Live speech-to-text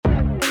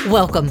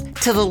Welcome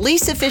to the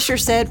Lisa Fischer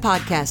Said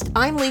podcast.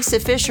 I'm Lisa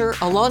Fischer,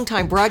 a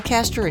longtime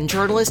broadcaster and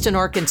journalist in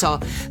Arkansas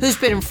who's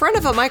been in front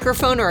of a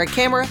microphone or a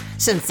camera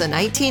since the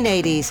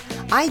 1980s.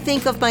 I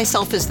think of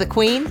myself as the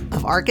queen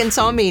of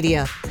Arkansas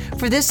media.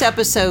 For this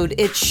episode,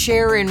 it's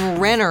Sharon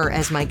Renner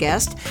as my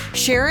guest.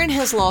 Sharon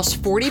has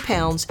lost 40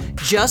 pounds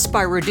just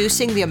by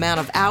reducing the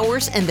amount of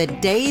hours and the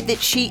day that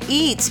she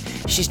eats.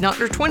 She's not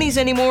in her 20s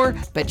anymore,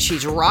 but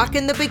she's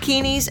rocking the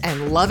bikinis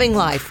and loving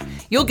life.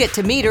 You'll get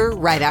to meet her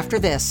right after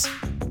this.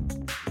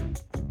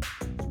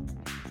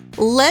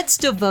 Let's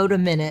devote a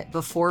minute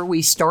before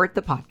we start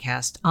the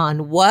podcast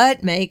on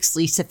what makes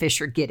Lisa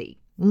Fischer giddy.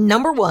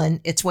 Number one,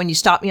 it's when you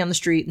stop me on the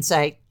street and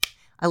say,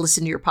 I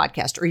listened to your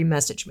podcast, or you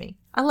message me.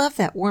 I love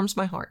that. Warms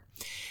my heart.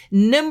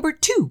 Number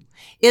two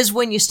is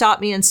when you stop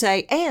me and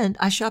say, and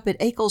I shop at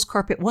Akel's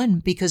Carpet One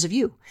because of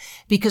you,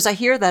 because I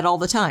hear that all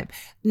the time.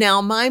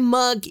 Now, my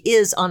mug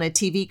is on a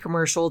TV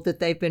commercial that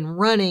they've been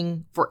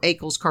running for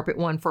Akel's Carpet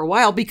One for a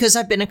while because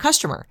I've been a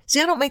customer. See,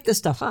 I don't make this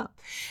stuff up.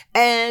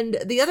 And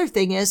the other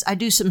thing is I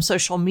do some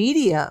social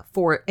media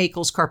for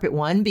Akel's Carpet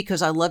One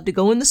because I love to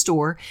go in the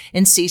store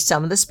and see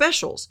some of the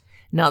specials.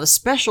 Now, the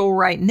special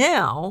right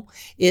now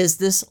is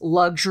this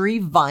luxury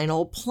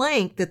vinyl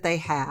plank that they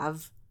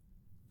have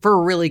for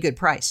a really good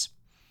price.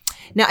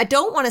 Now, I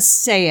don't want to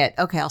say it.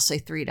 Okay, I'll say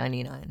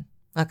 $3.99.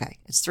 Okay,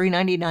 it's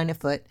 $3.99 a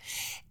foot.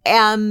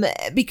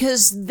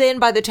 Because then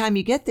by the time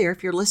you get there,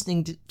 if you're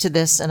listening to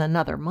this in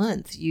another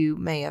month, you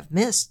may have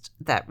missed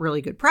that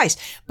really good price.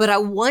 But I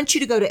want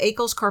you to go to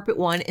Akel's Carpet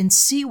One and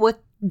see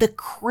what the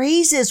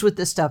craze is with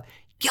this stuff.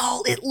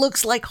 Y'all, it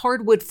looks like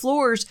hardwood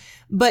floors,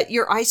 but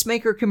your ice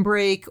maker can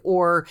break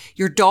or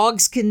your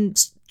dogs can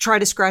try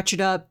to scratch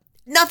it up.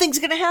 Nothing's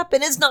going to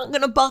happen. It's not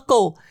going to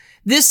buckle.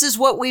 This is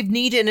what we've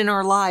needed in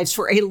our lives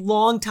for a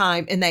long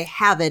time, and they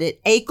have it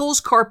at Akel's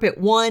Carpet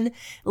One.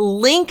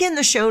 Link in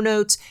the show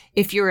notes.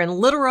 If you're in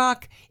Little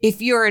Rock,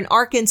 if you're in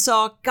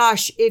Arkansas,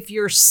 gosh, if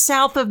you're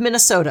south of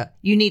Minnesota,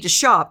 you need to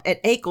shop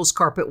at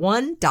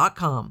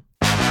akelscarpet1.com.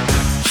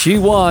 She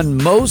won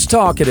Most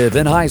Talkative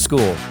in high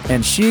school,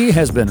 and she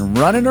has been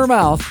running her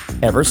mouth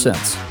ever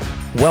since.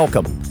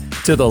 Welcome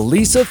to the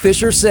Lisa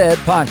Fischer Said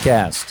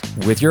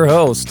podcast with your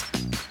host,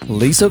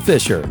 Lisa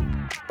Fischer.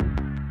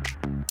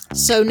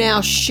 So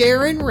now,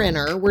 Sharon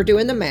Renner, we're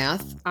doing the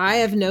math. I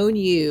have known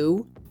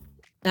you,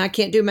 I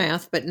can't do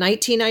math, but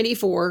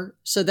 1994,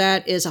 so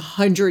that is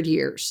 100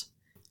 years.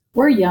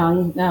 We're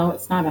young. No,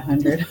 it's not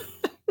 100.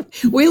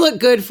 We look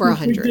good for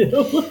 100.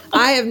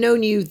 I have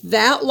known you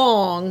that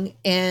long,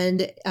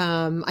 and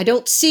I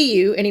don't see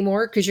you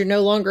anymore because you're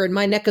no longer in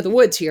my neck of the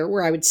woods here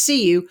where I would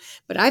see you,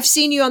 but I've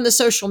seen you on the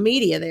social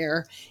media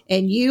there,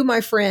 and you,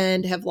 my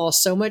friend, have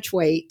lost so much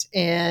weight,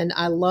 and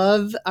I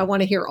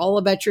want to hear all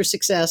about your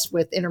success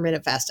with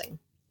intermittent fasting.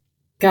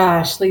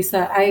 Gosh,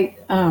 Lisa,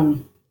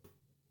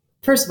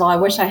 first of all, I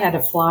wish I had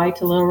to fly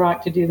to Little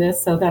Rock to do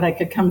this so that I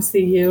could come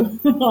see you.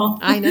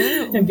 I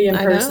know. And be in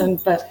person,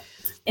 but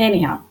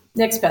anyhow.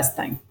 Next best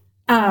thing.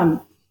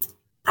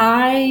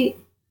 I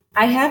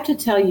have to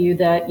tell you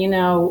that,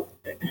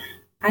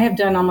 I have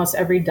done almost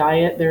every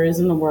diet there is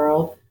in the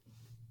world.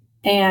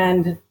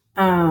 And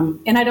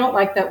I don't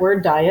like that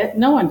word diet.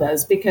 No one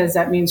does, because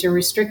that means you're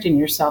restricting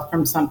yourself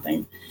from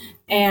something.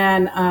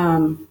 And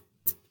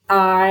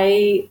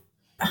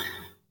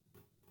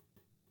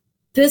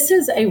this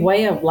is a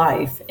way of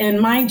life.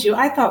 And mind you,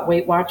 I thought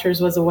Weight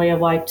Watchers was a way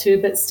of life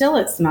too, but still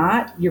it's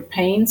not. You're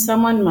paying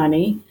someone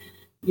money.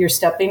 You're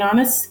stepping on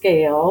a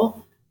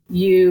scale.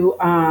 You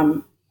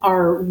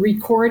are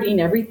recording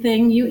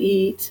everything you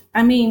eat.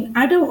 I mean,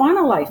 I don't want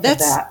a life of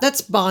that.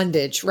 That's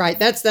bondage, right?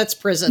 That's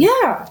prison.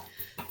 Yeah.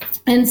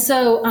 And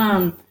so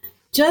anyhow,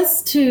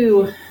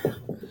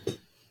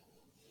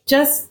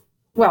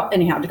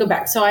 to go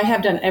back. So I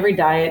have done every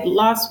diet,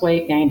 lost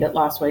weight, gained it,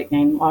 lost weight,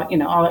 gained, all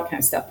that kind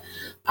of stuff.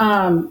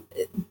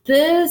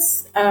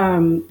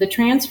 The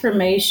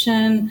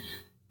transformation,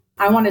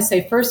 I want to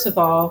say, first of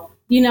all,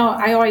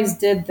 I always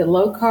did the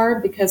low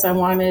carb because I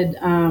wanted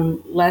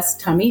less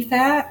tummy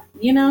fat,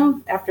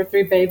 after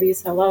 3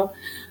 babies, hello.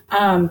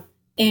 And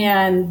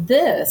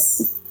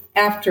this,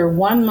 after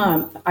 1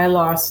 month, I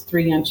lost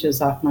 3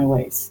 inches off my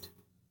waist.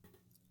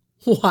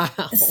 Wow.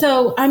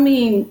 So,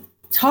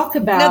 talk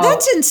about... Now,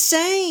 that's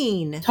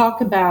insane. Talk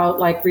about,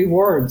 like,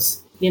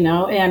 rewards, and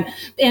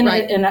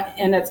right.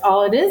 and it's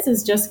all it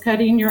is just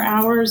cutting your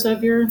hours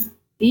of your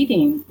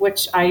eating,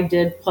 which I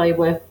did play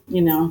with,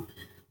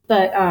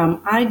 But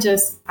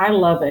I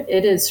love it.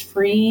 It is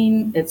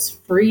freeing. It's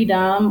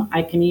freedom.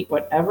 I can eat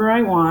whatever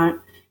I want,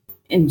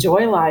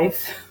 enjoy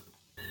life.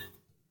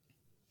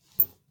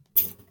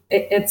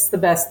 It's the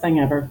best thing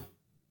ever.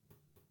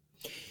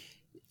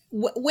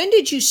 When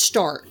did you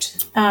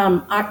start?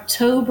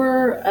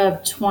 October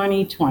of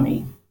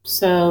 2020.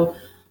 So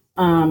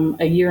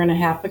a year and a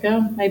half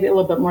ago, maybe a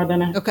little bit more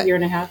than a year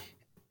and a half.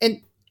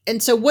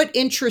 And so what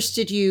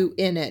interested you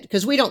in it?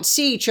 Because we don't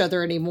see each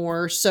other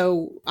anymore.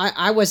 So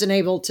I wasn't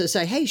able to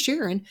say, hey,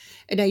 Sharon.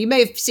 And now you may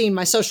have seen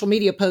my social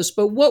media post,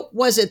 but what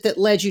was it that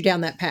led you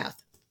down that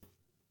path?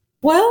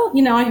 Well,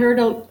 I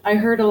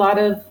heard a lot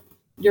of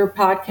your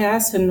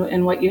podcast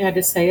and what you had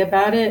to say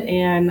about it.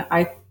 And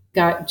I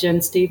got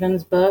Jen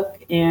Stevens'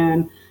 book,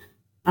 and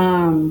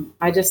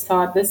I just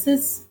thought this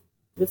is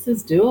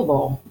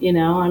doable,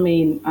 I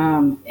mean,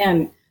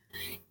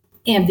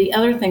 and the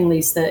other thing,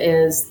 Lisa,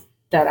 is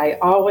that I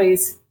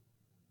always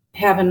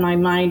have in my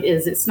mind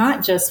is it's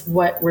not just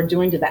what we're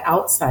doing to the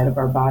outside of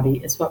our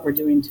body, it's what we're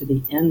doing to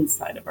the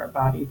inside of our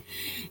body.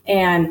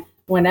 And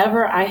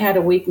whenever I had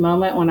a weak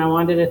moment when I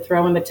wanted to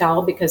throw in the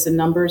towel because the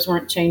numbers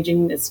weren't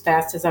changing as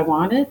fast as I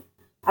wanted,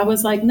 I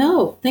was like,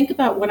 no, think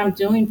about what I'm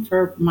doing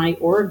for my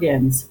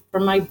organs, for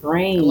my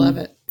brain. I love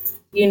it.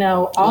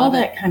 All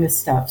that kind of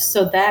stuff.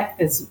 So that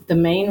is the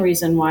main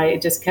reason why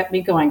it just kept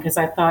me going, because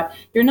I thought,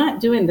 you're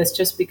not doing this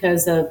just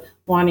because of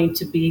wanting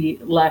to be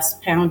less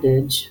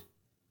poundage.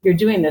 You're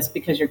doing this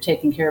because you're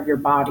taking care of your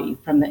body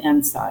from the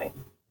inside.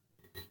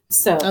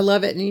 So I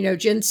love it. And,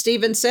 Jen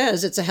Stevens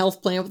says it's a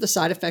health plan with a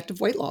side effect of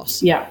weight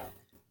loss. Yeah.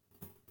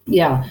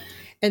 Yeah.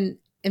 And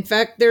in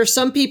fact, there are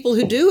some people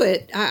who do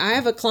it. I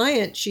have a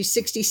client, she's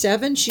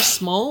 67, she's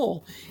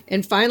small.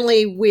 And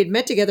finally, we had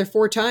met together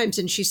 4 times.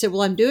 And she said,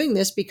 well, I'm doing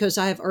this because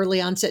I have early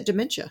onset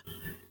dementia.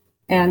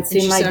 And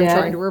see, my dad, I'm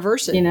trying to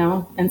reverse it.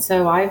 And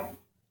so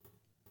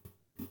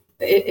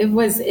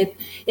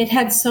it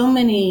had so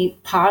many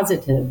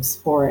positives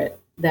for it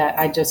that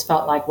I just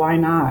felt like, why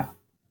not?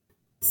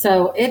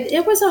 So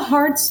it was a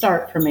hard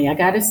start for me, I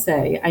got to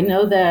say. I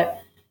know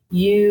that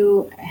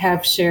you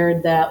have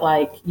shared that,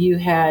 like, you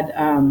had,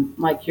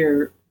 like,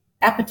 your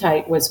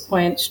appetite was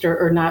quenched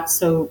or not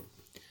so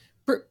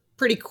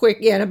pretty quick.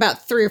 Yeah, in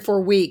about 3 or 4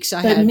 weeks,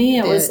 I had me,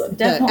 it was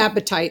definitely the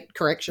appetite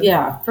correction.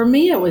 Yeah, for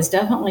me, it was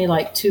definitely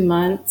like 2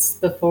 months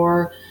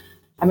before.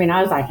 I mean,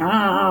 I was like,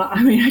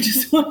 I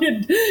just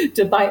wanted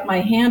to bite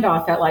my hand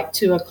off at like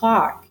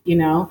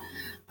 2:00,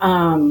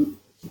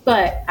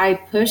 But I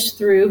pushed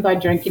through by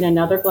drinking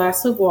another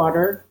glass of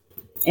water,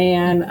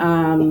 and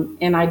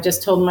I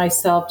just told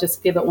myself,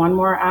 just give it 1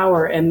 more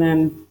hour, and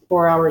then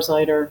 4 hours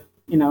later,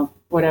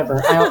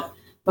 whatever.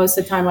 Most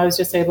of the time, I was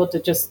just able to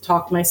just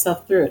talk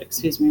myself through it.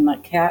 Excuse me, my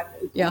cat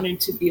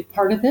wanted to be a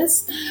part of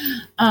this.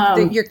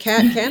 Your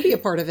cat can be a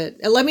part of it.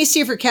 Let me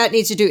see if your cat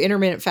needs to do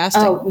intermittent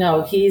fasting. Oh,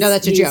 no,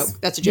 that's a joke.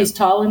 That's a joke. He's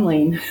tall and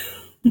lean.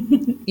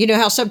 You know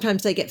how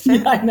sometimes they get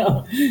fat? Yeah, I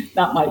know.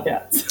 Not my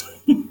cats.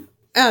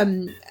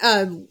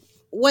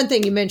 One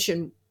thing you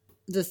mentioned,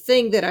 the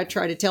thing that I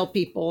try to tell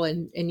people,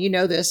 and you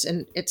know this,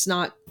 and it's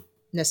not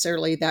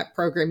necessarily that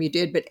program you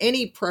did, but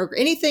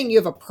anything you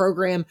have a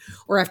program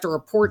or have to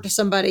report to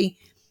somebody,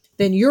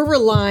 then you're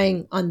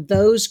relying on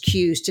those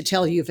cues to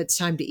tell you if it's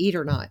time to eat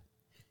or not.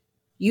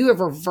 You have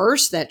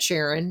reversed that,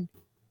 Sharon,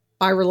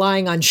 by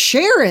relying on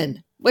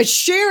Sharon. But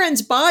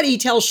Sharon's body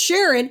tells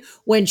Sharon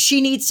when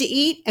she needs to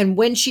eat and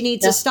when she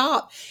needs to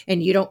stop.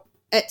 And you don't.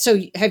 So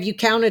have you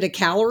counted a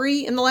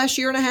calorie in the last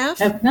year and a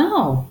half?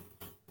 No.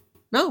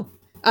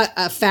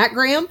 A fat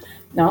gram?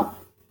 No.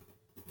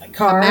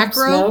 Carbs? A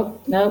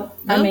macro? No.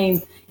 I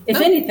mean, if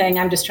anything,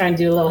 I'm just trying to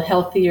do a little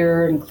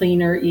healthier and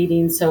cleaner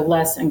eating, so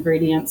less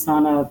ingredients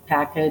on a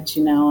package,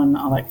 and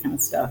all that kind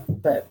of stuff.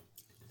 But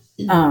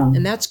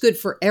and that's good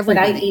for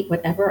everybody. But I eat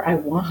whatever I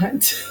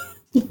want.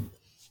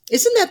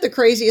 Isn't that the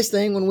craziest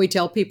thing when we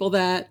tell people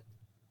that?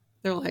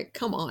 They're like,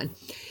 come on.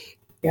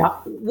 Yeah.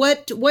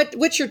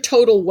 What's your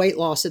total weight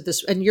loss at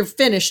this? And you're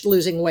finished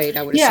losing weight,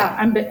 I would assume.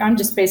 Yeah, I'm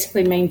just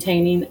basically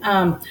maintaining.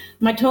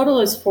 My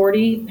total is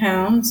 40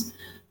 pounds,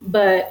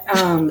 but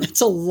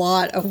that's a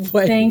lot of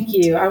weight. Thank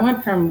you. I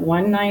went from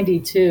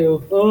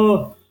 192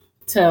 to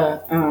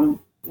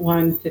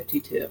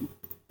 152.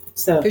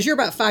 So because you're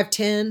about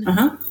 5'10".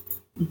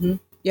 Mm-hmm.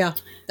 Yeah,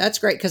 that's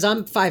great because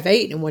I'm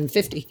 5'8" and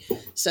 150.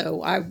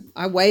 So I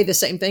weigh the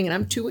same thing and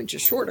I'm 2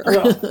 inches shorter.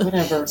 Well,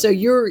 whatever. So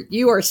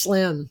you are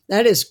slim.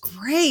 That is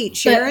great,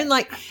 Sharon.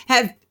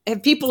 Have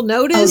people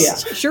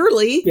noticed? Oh, yeah.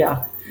 Surely.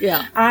 Yeah.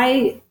 Yeah.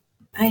 I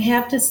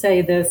have to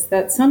say this,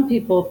 that some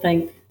people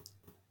think,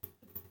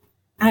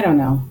 I don't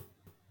know.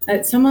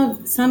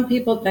 Some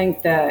people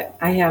think that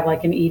I have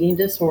like an eating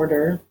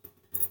disorder,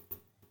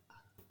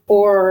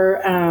 or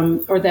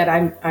that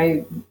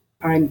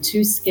I'm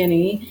too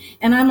skinny.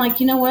 And I'm like,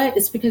 you know what?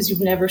 It's because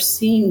you've never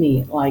seen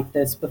me like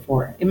this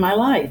before in my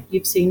life.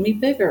 You've seen me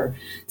bigger.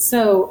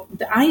 So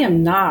I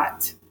am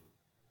not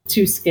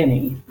too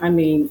skinny. I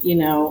mean,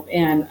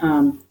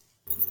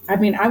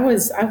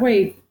 I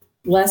weighed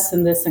less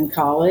than this in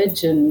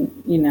college, and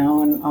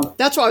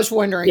that's what I was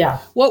wondering. Yeah.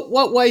 What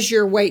was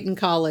your weight in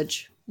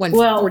college?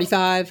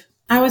 145?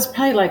 I was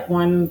probably like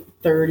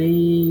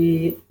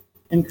 130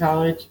 in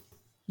college.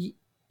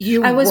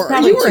 I was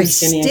probably too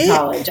skinny in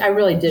college. I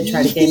really did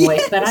try to gain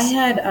weight, but I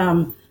had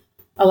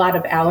a lot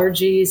of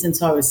allergies, and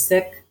so I was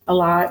sick a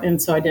lot,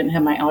 and so I didn't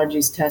have my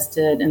allergies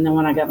tested. And then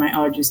when I got my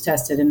allergies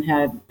tested and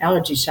had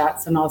allergy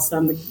shots, and all of a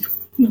sudden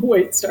the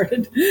weight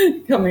started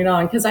coming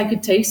on because I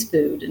could taste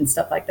food and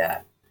stuff like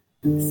that.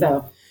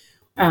 So,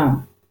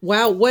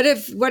 wow, what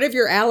have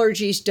your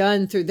allergies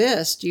done through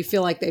this? Do you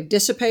feel like they've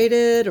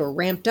dissipated or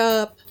ramped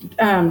up?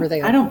 I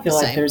don't feel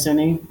like there's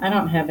any. I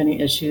don't have any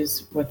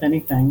issues with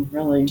anything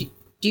really.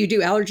 Do you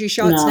do allergy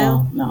shots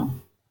now? No.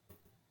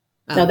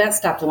 No, that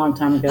stopped a long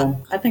time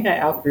ago. I think I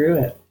outgrew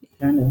it.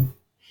 Kind of.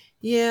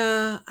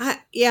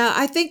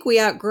 I think we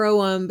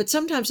outgrow them, but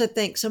sometimes I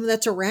think some of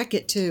that's a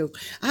racket too.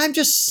 I'm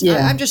just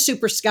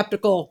super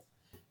skeptical.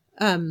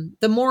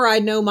 The more I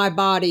know my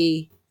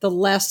body, the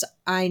less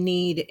I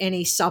need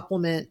any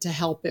supplement to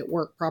help it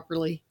work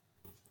properly.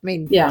 I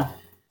mean,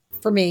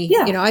 for me,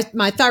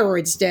 my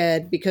thyroid's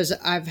dead because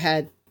I've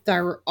had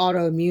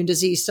autoimmune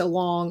disease so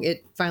long,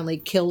 it finally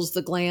kills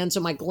the gland.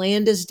 So my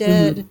gland is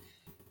dead.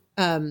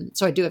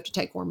 So I do have to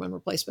take hormone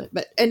replacement,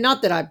 and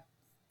not that I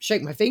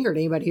shake my finger at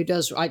anybody who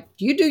does.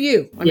 You do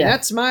you. I mean,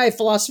 that's my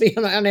philosophy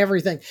on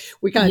everything.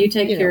 You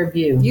take care of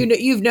you.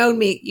 You've known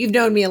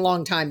me a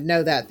long time to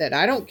know that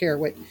I don't care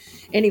what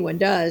anyone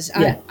does.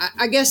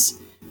 I guess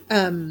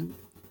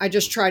I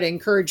just try to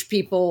encourage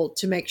people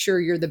to make sure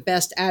you're the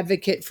best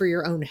advocate for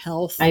your own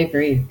health. I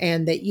agree.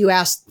 And that you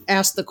ask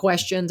the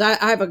questions. I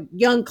have a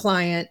young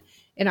client,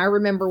 and I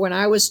remember when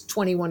I was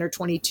 21 or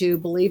 22,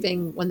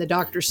 believing when the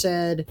doctor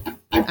said,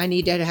 I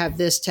need to have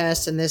this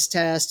test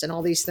and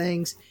all these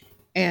things.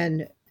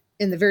 And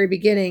in the very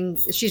beginning,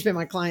 she's been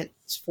my client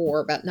for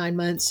about 9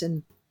 months,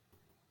 and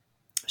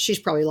she's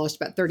probably lost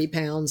about 30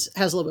 pounds,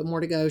 has a little bit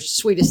more to go. She's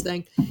the sweetest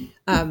thing.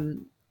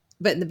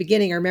 But in the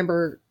beginning, I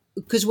remember,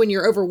 because when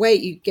you're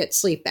overweight, you get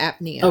sleep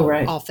apnea. Oh,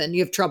 right. Often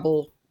you have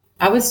trouble.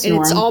 I was snoring.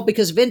 And it's all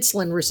because of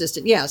insulin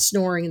resistant. Yeah,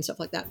 snoring and stuff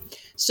like that.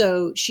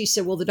 So she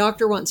said, well, the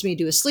doctor wants me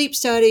to do a sleep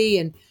study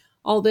and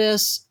all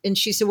this. And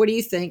she said, what do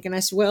you think? And I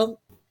said, well,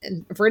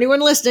 and for anyone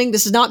listening,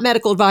 this is not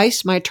medical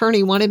advice. My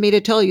attorney wanted me to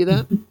tell you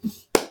that.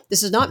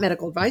 This is not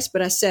medical advice,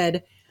 but I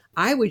said,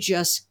 I would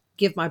just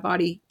give my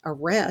body a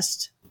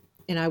rest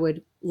and I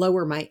would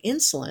lower my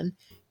insulin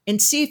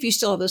and see if you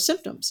still have those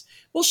symptoms.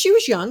 Well, she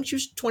was young. She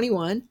was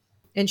 21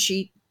 and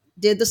she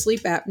did the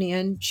sleep apnea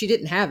and she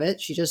didn't have it.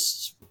 She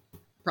just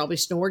probably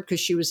snored because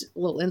she was a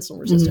little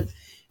insulin resistant.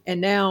 And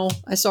now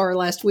I saw her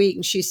last week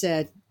and she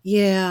said,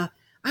 yeah,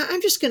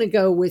 I'm just going to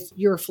go with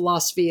your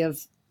philosophy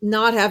of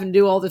not having to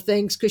do all the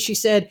things. Because she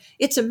said,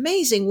 it's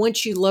amazing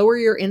once you lower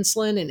your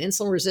insulin and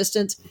insulin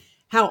resistance,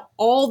 how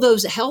all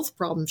those health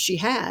problems she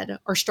had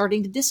are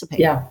starting to dissipate.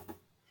 Yeah.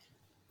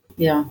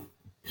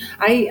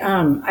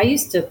 I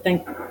used to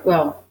think,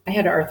 well, I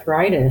had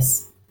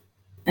arthritis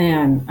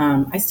and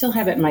I still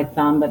have it in my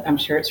thumb, but I'm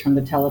sure it's from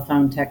the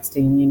telephone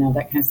texting,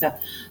 that kind of stuff.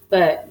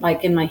 But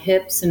like in my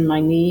hips and my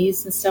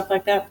knees and stuff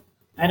like that,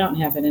 I don't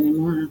have it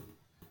anymore.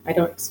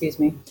 Excuse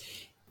me.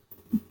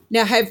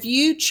 Now, have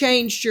you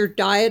changed your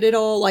diet at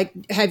all? Like,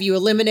 have you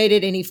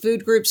eliminated any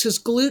food groups? Because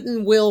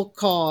gluten will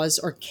cause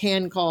or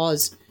can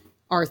cause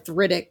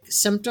arthritic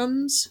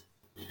symptoms.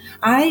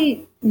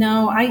 I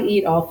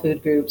eat all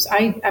food groups.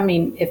 I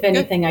mean, if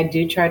anything, I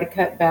do try to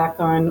cut back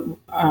on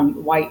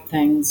white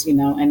things,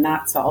 and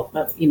not salt,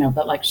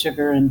 but like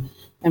sugar and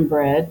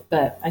bread.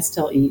 But I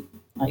still eat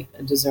like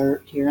a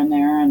dessert here and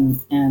there,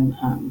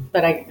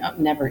 but I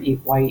never eat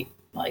white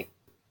like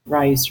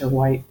rice or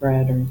white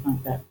bread or anything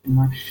like that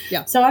anymore.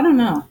 Yeah. So I don't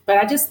know, but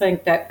I just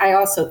think that I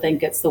also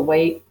think it's the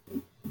weight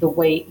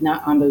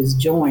not on those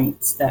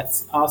joints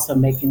that's also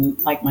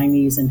making like my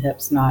knees and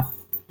hips not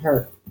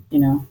hurt.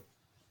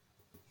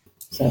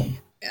 So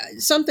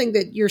something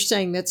that you're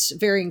saying that's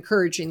very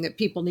encouraging that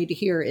people need to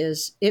hear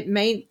is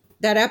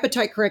that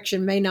appetite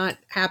correction may not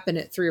happen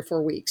at 3 or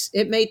 4 weeks.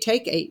 It may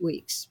take 8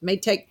 weeks, may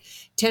take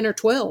 10 or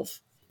 12,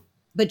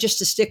 but just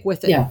to stick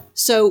with it. Yeah.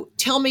 So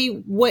tell me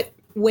what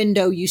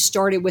window you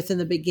started with in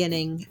the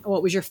beginning.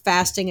 What was your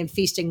fasting and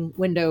feasting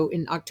window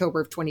in October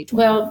of 2020?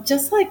 Well,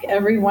 just like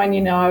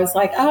everyone, I was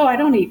like, oh, I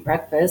don't eat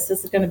breakfast.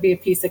 This is going to be a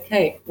piece of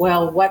cake.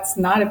 Well, what's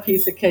not a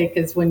piece of cake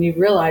is when you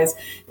realize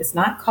it's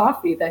not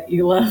coffee that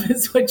you love,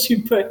 it's what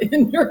you put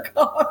in your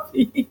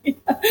coffee.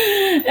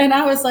 And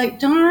I was like,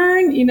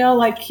 darn,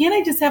 can't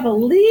I just have a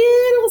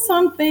little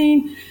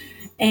something?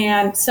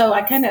 And so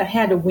I kind of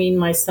had to wean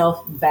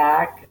myself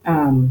back,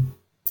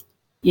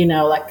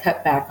 like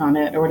cut back on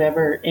it or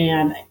whatever.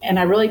 And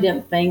I really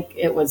didn't think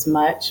it was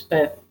much,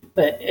 but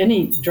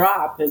any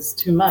drop is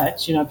too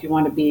much, if you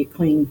want to be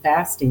clean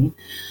fasting.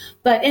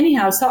 But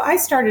anyhow, so I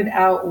started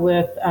out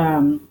with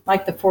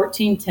like the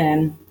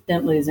 14-10,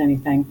 didn't lose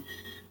anything.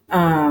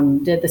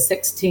 Did the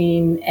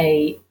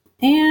 16-8,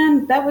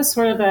 and that was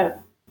sort of a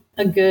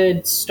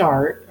good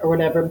start or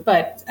whatever,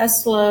 but a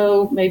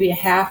slow, maybe a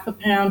half a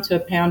pound to a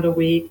pound a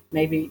week,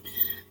 maybe.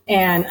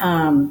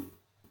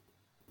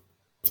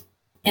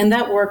 And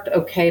that worked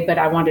okay, but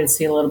I wanted to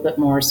see a little bit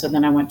more. So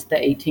then I went to the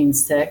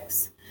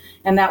 18-6,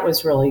 and that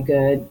was really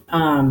good.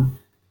 But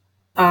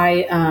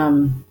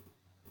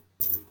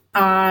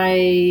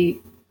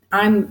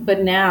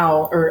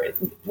now, or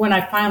when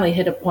I finally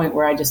hit a point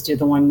where I just do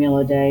the 1 meal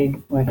a day,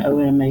 like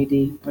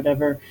OMAD,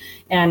 whatever,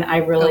 and I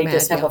really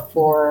just have a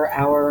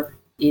 4-hour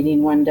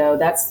eating window.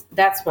 That's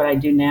what I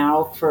do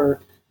now for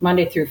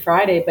Monday through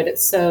Friday, but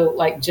it's so,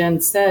 like Jen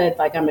said,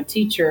 like I'm a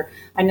teacher,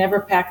 I never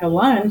pack a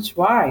lunch.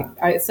 Why?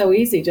 It's so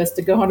easy just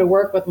to go into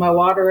work with my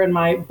water and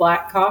my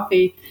black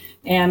coffee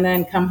and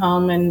then come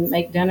home and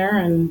make dinner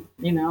and,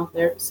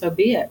 so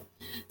be it.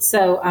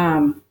 So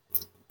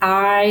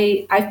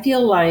I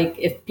feel like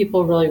if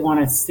people really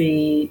want to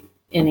see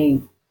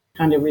any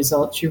kind of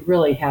results, you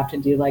really have to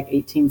do like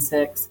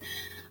 18-6.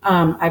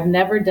 I've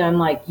never done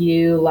like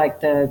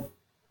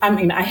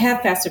I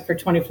have fasted for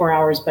 24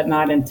 hours, but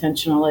not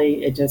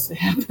intentionally. It just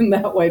happened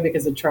that way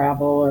because of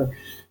travel or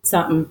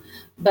something.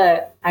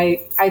 But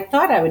I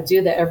thought I would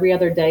do the every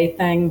other day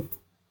thing.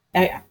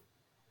 I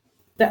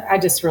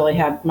just really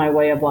had my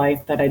way of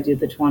life that I do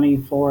the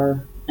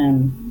 24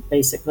 and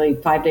basically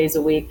 5 days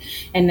a week.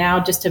 And now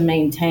just to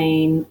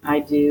maintain, I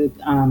do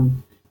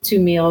 2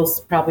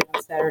 meals probably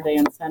on Saturday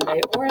and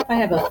Sunday. Or if I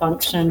have a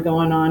function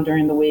going on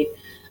during the week,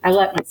 I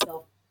let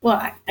myself,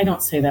 I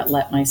don't say that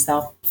let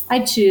myself.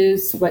 I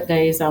choose what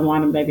days I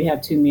want to maybe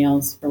have 2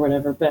 meals or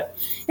whatever. But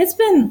it's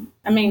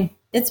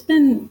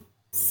been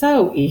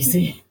so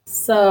easy,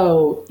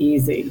 so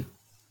easy.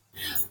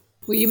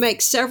 Well, you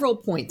make several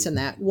points in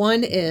that.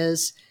 One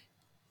is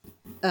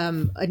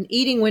an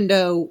eating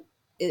window.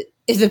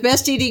 Is the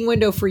best eating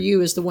window for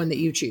you is the one that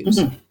you choose.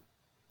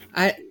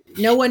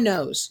 Mm-hmm. No one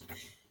knows.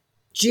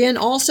 Jen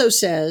also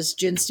says,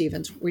 Jen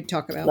Stevens, we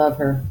talk about. Love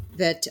her.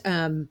 That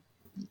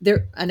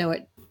I know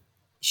it.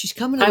 She's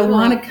coming. I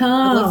want to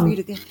come. I'd love for you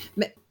to get.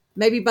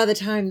 Maybe by the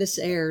time this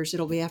airs,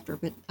 it'll be after,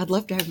 but I'd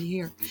love to have you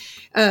here.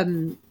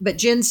 But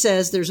Jen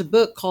says there's a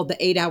book called The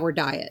 8-Hour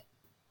Diet.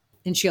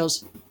 And she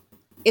goes,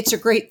 it's a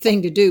great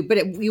thing to do,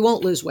 but you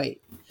won't lose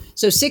weight.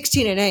 So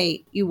 16 and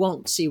 8, you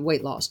won't see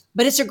weight loss.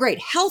 But it's a great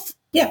health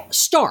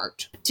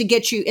start to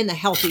get you in the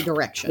healthy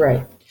direction.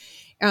 Right.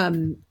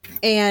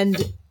 And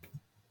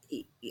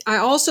I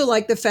also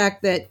like the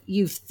fact that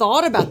you've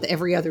thought about the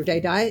every other day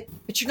diet,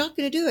 but you're not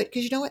going to do it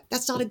because you know what?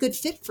 That's not a good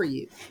fit for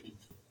you.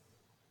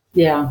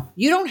 Yeah.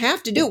 You don't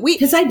have to do it.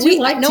 Because I do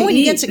like to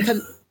eat. Gets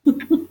it.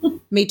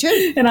 Me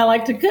too. And I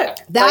like to cook.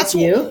 That's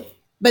like you.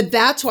 But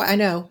that's why I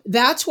know.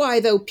 That's why,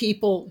 though,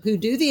 people who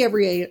do the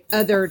every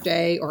other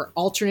day or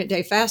alternate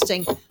day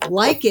fasting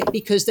like it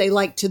because they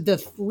like the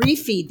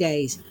refeed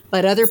days.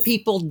 But other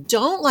people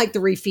don't like the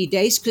refeed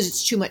days because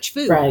it's too much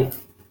food. Right.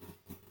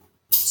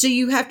 So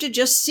you have to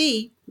just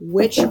see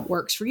which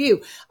works for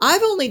you.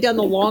 I've only done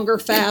the longer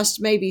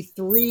fast maybe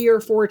 3 or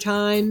 4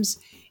 times.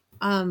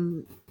 I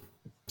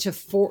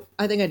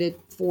think I did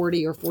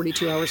 40 or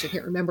 42 hours. I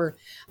can't remember.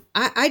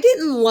 I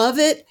didn't love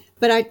it.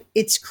 But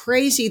it's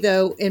crazy,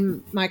 though,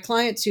 in my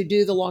clients who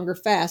do the longer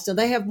fast, and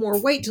they have more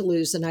weight to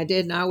lose than I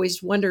did. And I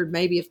always wondered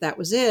maybe if that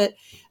was it.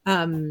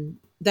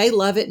 They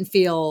love it and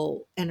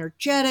feel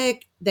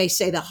energetic. They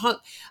say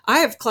I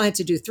have clients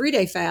who do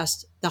 3-day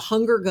fast. The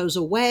hunger goes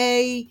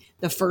away.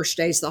 The first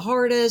day's the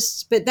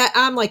hardest. But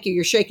I'm like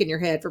you're shaking your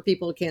head for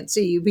people who can't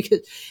see you because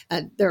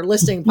they're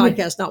listening to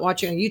podcasts, not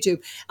watching on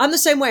YouTube. I'm the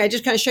same way. I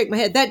just kind of shake my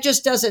head. That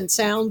just doesn't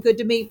sound good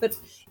to me. But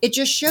it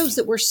just shows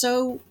that we're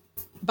so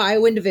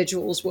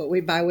bio-individuals.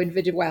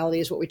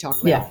 Bio-individuality is what we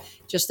talk about. Yeah.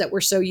 Just that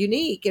we're so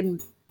unique.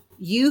 And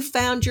you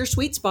found your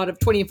sweet spot of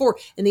 24.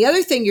 And the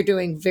other thing you're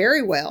doing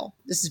very well,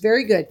 this is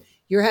very good.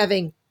 You're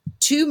having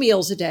 2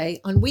 meals a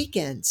day on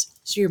weekends.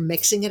 So you're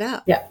mixing it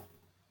up. Yeah.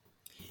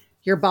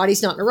 Your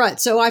body's not in a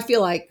rut. So I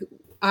feel like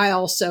I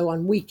also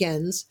on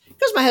weekends,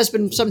 because my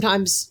husband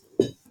sometimes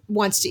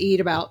wants to eat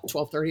about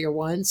 12:30 or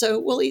 1. So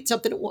we'll eat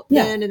something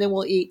then, and then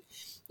we'll eat,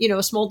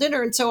 a small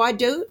dinner. And so I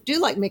do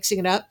like mixing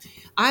it up.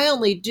 I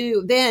only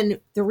do, then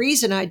the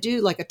reason I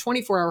do like a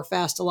 24-hour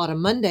fast a lot of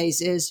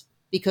Mondays is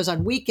because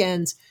on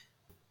weekends,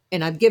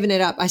 and I've given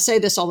it up. I say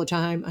this all the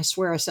time. I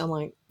swear I sound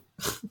like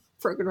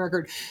broken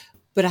record,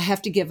 but I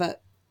have to give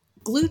up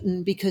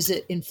gluten because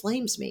it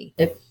inflames me.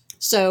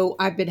 So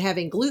I've been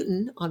having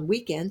gluten on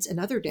weekends and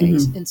other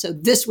days. Mm-hmm. And so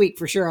this week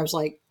for sure, I was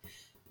like,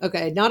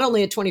 okay, not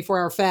only a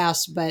 24-hour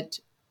fast, but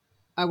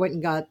I went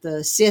and got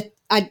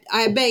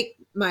I make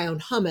my own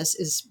hummus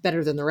is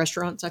better than the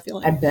restaurants, I feel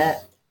like. I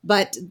bet.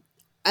 But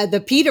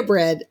the pita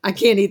bread, I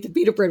can't eat the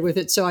pita bread with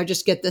it. So I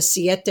just get the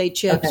Siete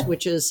chips,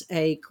 which is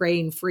a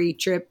grain-free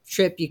chip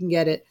you can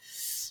get at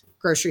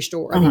grocery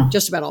store. I mean,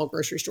 just about all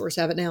grocery stores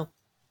have it now.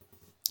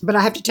 But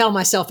I have to tell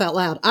myself out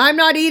loud, I'm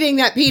not eating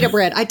that pita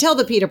bread. I tell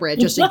the pita bread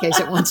just in case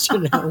it wants to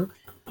know.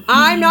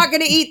 I'm not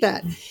going to eat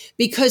that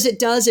because it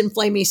does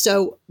inflame me.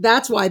 So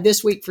that's why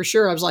this week for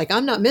sure, I was like,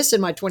 I'm not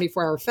missing my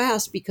 24-hour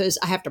fast because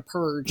I have to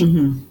purge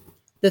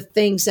the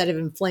things that have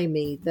inflamed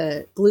me.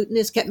 The gluten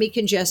has kept me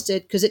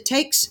congested because it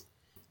takes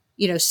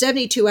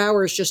 72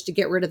 hours just to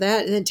get rid of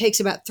that. And it takes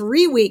about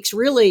 3 weeks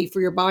really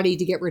for your body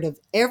to get rid of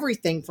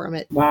everything from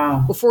it.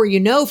 Wow. Before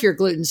if you're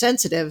gluten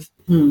sensitive.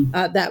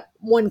 That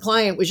one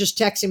client was just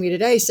texting me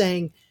today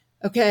saying,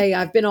 okay,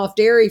 I've been off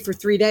dairy for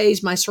 3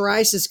 days. My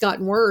psoriasis has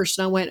gotten worse.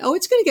 And I went,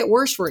 it's going to get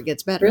worse before it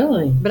gets better.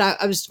 Really? But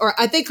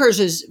I think hers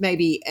is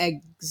maybe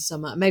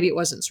eczema. Maybe it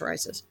wasn't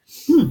psoriasis.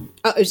 It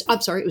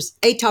was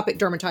atopic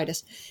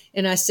dermatitis.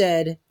 And I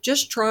said,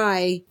 just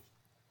try.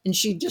 And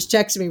she just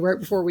texted me right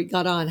before we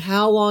got on.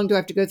 How long do I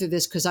have to go through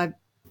this? Because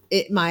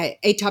my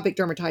atopic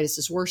dermatitis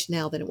is worse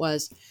now than it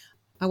was.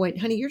 I went,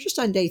 honey, you're just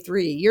on day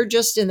 3. You're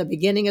just in the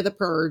beginning of the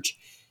purge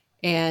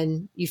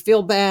and you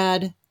feel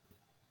bad.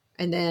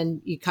 And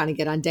then you kind of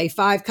get on day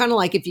 5, kind of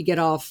like if you get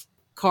off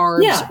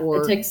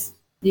carbs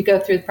you go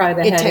through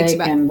probably the headache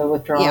and the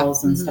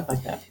withdrawals and stuff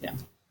like that. Yeah.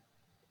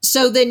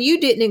 So then you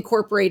didn't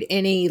incorporate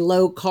any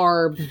low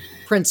carb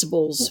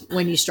principles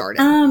when you started?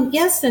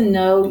 Yes and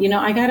no.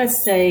 I gotta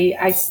say,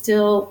 I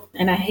still,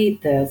 and I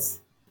hate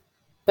this,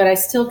 but I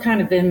still kind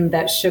of in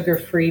that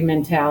sugar-free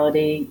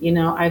mentality.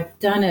 I've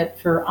done it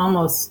for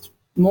almost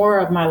more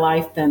of my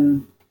life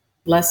than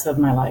less of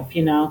my life,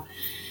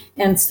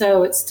 and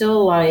so it's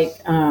still like,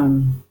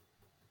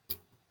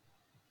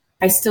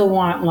 I still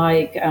want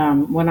like,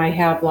 when I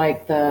have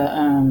like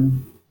the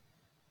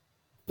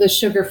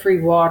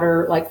sugar-free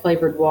water, like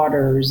flavored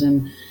waters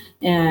and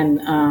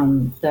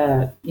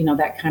the,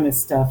 that kind of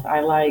stuff.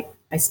 I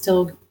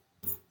still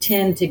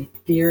tend to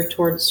veer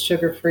towards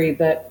sugar-free,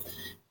 but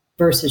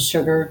versus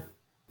sugar.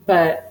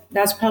 But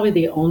that's probably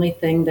the only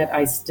thing that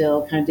I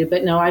still kind of do.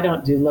 But no, I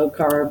don't do low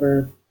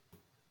carb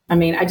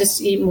I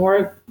just eat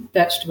more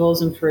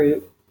vegetables and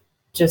fruit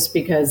just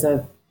because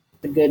of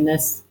the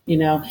goodness,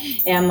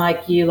 and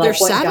like They're what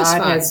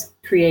satisfying. God has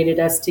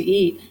created us to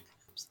eat.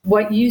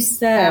 What you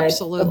said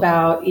Absolutely.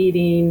 about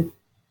eating,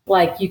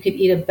 like you could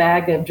eat a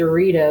bag of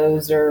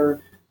Doritos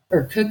or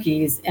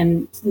cookies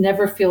and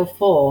never feel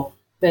full,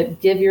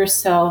 but give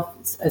yourself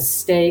a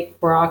steak,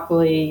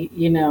 broccoli,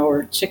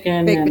 or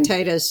chicken, baked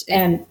potatoes,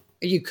 and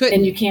you couldn't,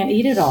 and you can't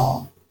eat it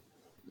all.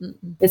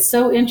 Mm-mm. It's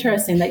so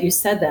interesting that you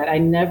said that.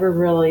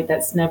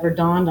 That's never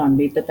dawned on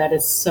me, but that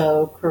is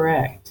so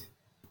correct.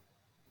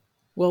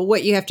 Well,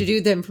 what you have to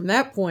do then from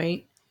that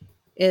point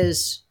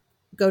is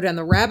go down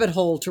the rabbit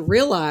hole to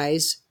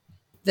realize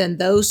then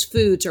those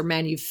foods are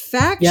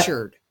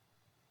manufactured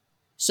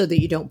so that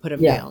you don't put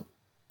them down.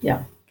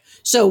 Yeah.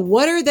 So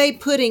what are they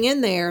putting in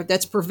there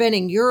that's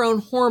preventing your own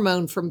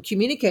hormone from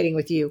communicating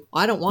with you?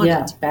 I don't want it.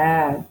 Yeah,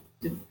 bad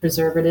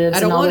preservatives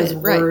and all those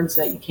words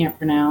that you can't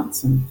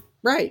pronounce.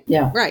 Right.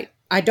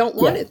 I don't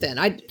want it then.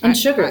 And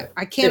sugar.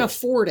 I can't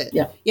afford it.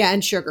 Yeah,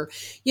 and sugar.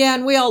 Yeah,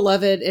 and we all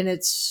love it, and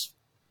it's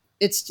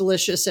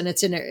delicious, and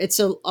it's in there. It's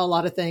a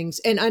lot of things.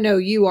 And I know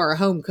you are a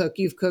home cook.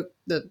 You've cooked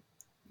the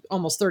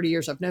almost 30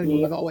 years I've known you.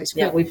 You've always cooked.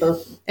 Yeah, we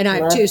both. And I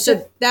have too.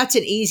 So that's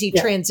an easy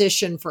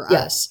transition for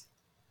us.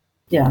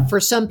 Yeah. For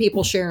some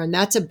people, Sharon,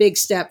 that's a big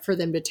step for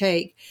them to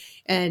take.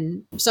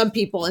 And some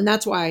people, and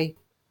that's why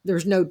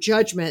there's no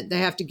judgment. They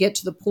have to get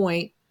to the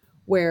point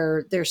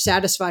where they're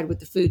satisfied with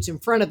the foods in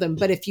front of them.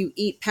 But if you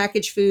eat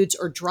packaged foods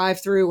or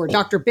drive through, or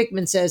Dr.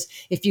 Bickman says,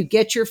 if you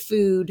get your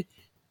food,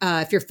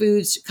 if your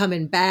foods come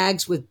in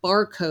bags with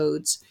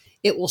barcodes,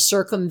 it will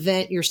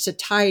circumvent your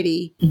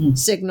satiety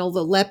signal,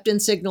 the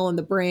leptin signal in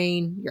the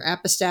brain, your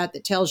apostat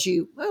that tells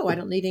you, oh, I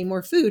don't need any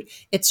more food.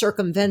 It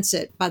circumvents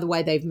it by the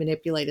way they've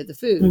manipulated the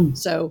food.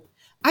 So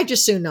I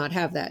just soon not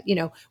have that.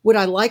 Would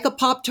I like a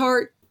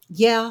Pop-Tart?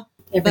 Yeah.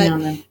 Every now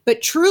and then.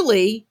 But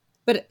truly,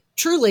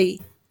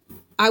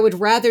 I would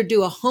rather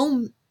do a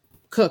home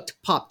cooked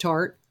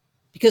Pop-Tart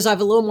because I have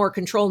a little more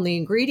control in the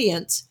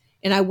ingredients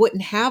and I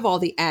wouldn't have all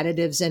the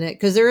additives in it,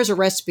 because there is a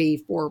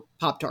recipe for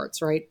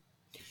Pop-Tarts, right?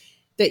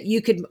 That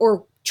you could,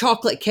 or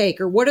chocolate cake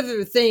or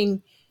whatever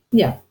thing.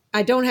 Yeah.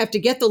 I don't have to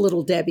get the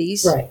Little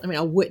Debbie's. Right. I mean,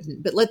 I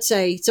wouldn't, but let's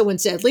say someone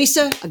said,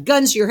 Lisa, a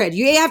gun's to your head.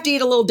 You have to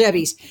eat a Little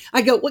Debbie's.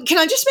 I go, well, can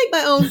I just make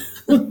my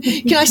own?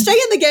 Can I stay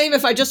in the game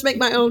if I just make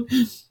my own?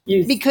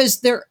 Yes. Because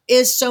there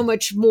is so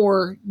much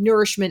more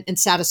nourishment and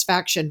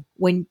satisfaction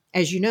when,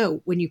 as you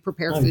know, when you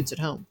prepare foods at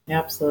home.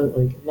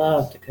 Absolutely.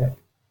 Love to cook.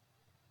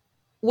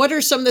 What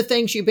are some of the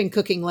things you've been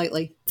cooking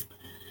lately?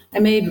 I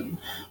made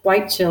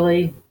white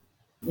chili,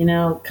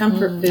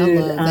 comfort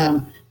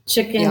food,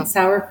 chicken,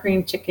 sour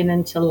cream chicken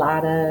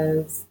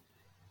enchiladas.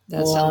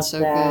 That sounds so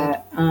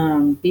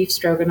good. Beef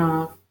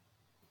stroganoff.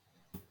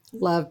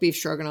 Love beef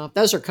stroganoff.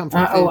 Those are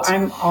comfort foods.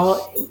 I'm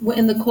all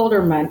in the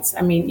colder months.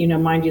 I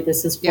mean, mind you,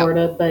 this is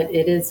Florida, but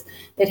it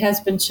has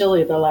been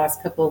chilly the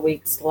last couple of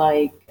weeks,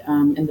 like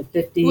in the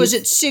 50s. Was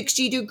it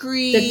 60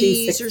 degrees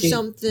 50, 60. or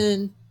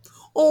something?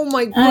 Oh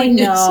my goodness. I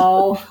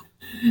know.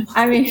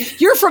 I mean,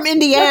 you're from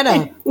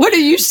Indiana. What are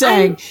you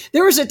saying?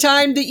 There was a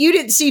time that you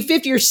didn't see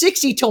 50 or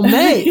 60 till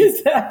May.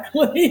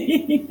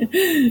 Exactly.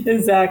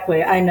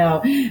 I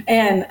know.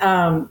 And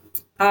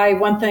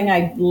one thing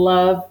I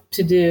love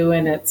to do,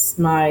 and it's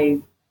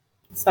like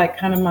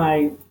kind of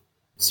my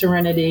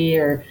serenity,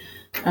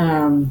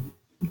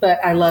 but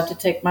I love to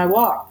take my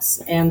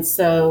walks. And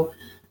so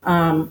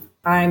I'm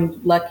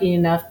lucky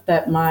enough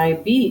that my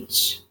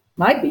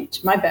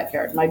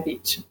backyard,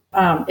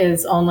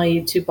 is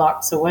only 2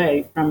 blocks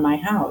away from my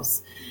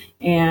house.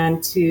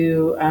 And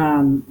to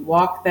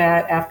walk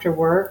that after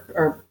work,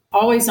 or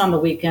always on the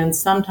weekends,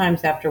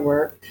 sometimes after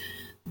work,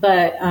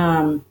 but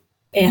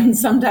and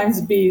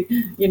sometimes be,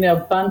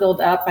 bundled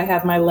up. I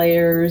have my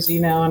layers,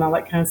 and all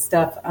that kind of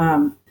stuff.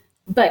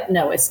 But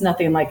no, it's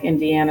nothing like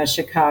Indiana,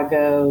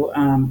 Chicago,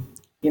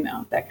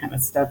 that kind of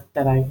stuff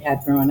that I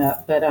had growing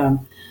up.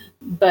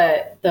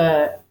 But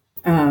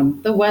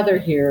the weather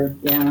here,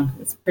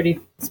 it's pretty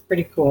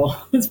cool.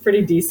 It's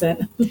pretty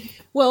decent.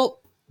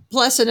 Well,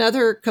 plus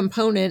another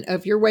component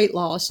of your weight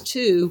loss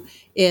too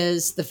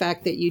is the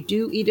fact that you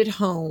do eat at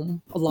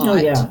home a lot. Oh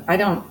yeah, I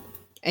don't.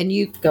 And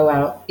you go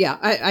out. Yeah,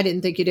 I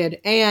didn't think you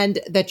did. And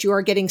that you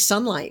are getting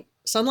sunlight.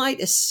 Sunlight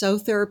is so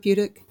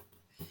therapeutic.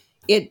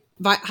 It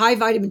high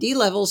vitamin D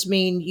levels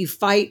mean you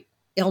fight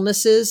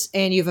illnesses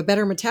and you have a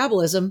better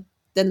metabolism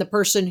than the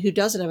person who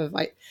doesn't have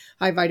a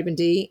high vitamin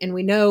D. And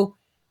we know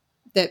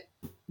that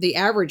the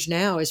average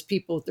now is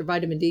people with their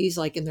vitamin D's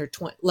like in their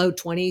low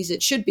 20s.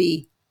 It should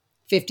be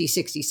 50,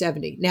 60,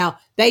 70. Now,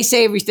 they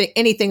say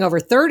anything over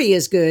 30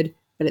 is good,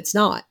 but it's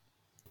not.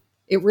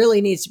 It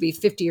really needs to be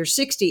 50 or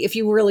 60 if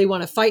you really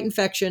want to fight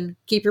infection,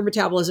 keep your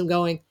metabolism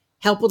going,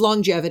 help with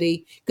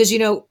longevity. Because,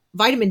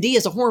 vitamin D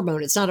is a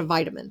hormone. It's not a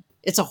vitamin.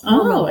 It's a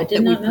hormone I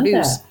did not know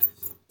produce.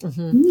 That.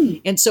 Mm-hmm.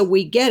 And so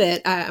we get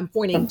it. I'm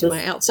pointing to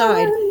my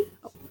outside.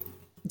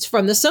 It's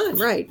from the sun,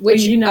 right?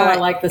 Which, I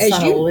like the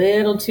sun a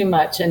little too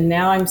much, and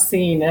now I'm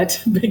seeing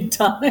it big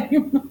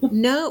time.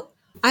 No,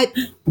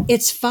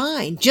 it's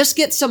fine. Just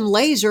get some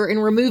laser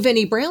and remove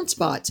any brown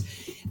spots.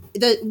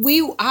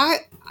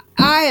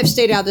 I have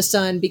stayed out of the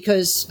sun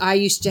because I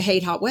used to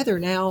hate hot weather.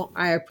 Now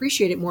I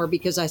appreciate it more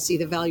because I see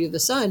the value of the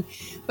sun.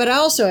 But I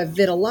also have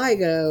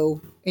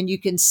vitiligo, and you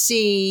can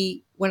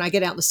see when I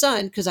get out in the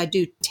sun, because I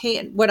do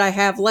tan. What I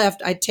have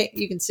left,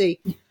 you can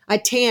see I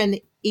tan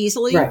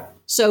easily. Right.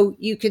 So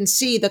you can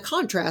see the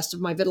contrast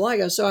of my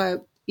vitiligo. So I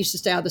used to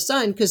stay out of the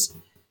sun because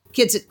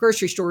kids at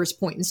grocery stores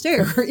point and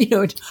stare.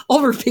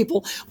 Older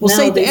people will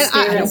say that.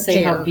 I don't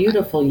say how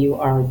beautiful you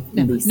are.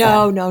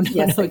 No.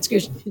 Yes, no. It's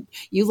good.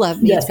 You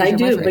love me. Yes, I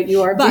do. But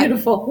you are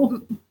beautiful.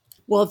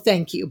 Well,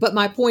 thank you. But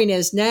my point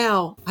is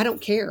now I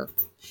don't care.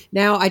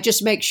 Now I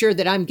just make sure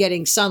that I'm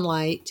getting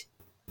sunlight.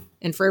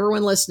 And for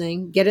everyone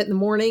listening, get it in the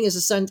morning as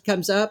the sun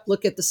comes up.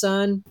 Look at the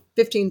sun,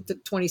 15 to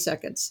 20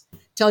 seconds.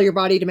 Tell your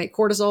body to make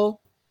cortisol.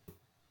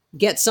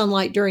 Get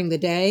sunlight during the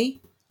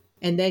day.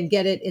 And then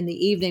get it in the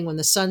evening when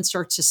the sun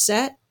starts to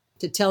set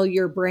to tell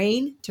your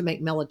brain to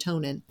make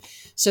melatonin.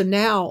 So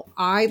now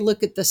I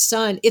look at the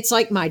sun. It's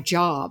like my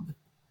job.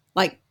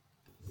 Like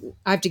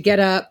I have to get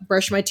up,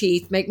 brush my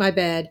teeth, make my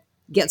bed,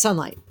 get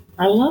sunlight.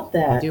 I love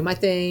that. Do my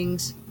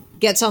things,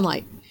 get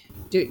sunlight.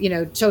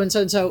 Do, so and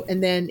so and so.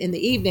 And then in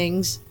the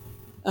evenings,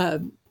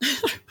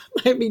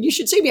 you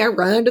should see me. I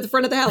run to the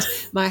front of the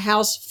house. My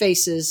house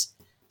faces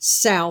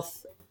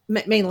south,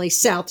 mainly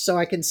south, so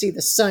I can see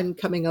the sun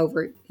coming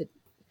over it.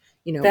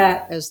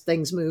 As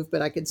things move,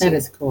 but I can see that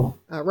is cool.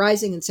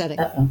 Rising and setting.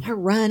 Uh-oh. I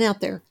run out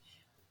there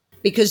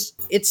because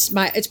it's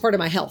part of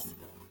my health.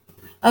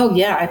 Oh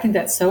yeah, I think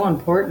that's so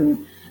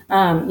important.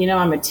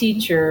 I'm a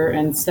teacher,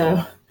 and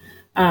so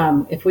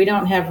if we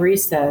don't have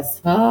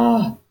recess,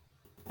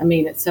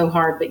 it's so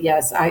hard. But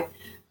yes, I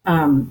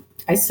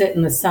sit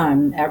in the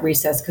sun at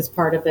recess because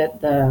part of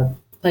it, the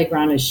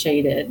playground is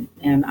shaded,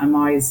 and I'm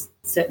always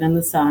sitting in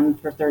the sun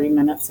for 30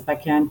 minutes if I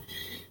can.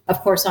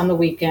 Of course, on the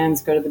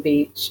weekends, go to the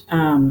beach.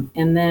 And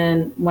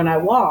then when I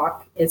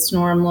walk, it's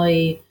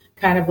normally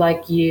kind of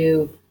like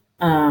the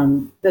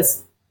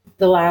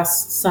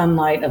last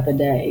sunlight of the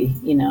day,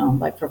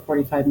 like for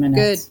 45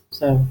 minutes. Good.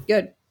 So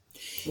good.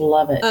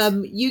 Love it.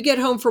 You get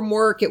home from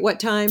work at what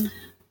time?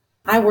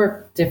 I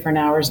work different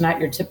hours, not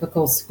your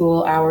typical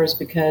school hours,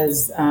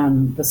 because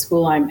the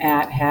school I'm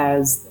at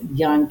has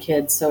young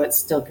kids, so it's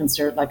still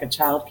considered like a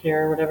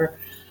childcare or whatever.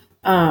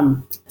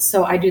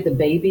 So I do the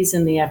babies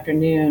in the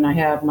afternoon. I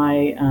have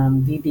my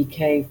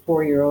VBK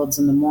 4-year-olds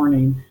in the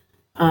morning.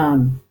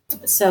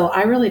 So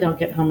I really don't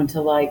get home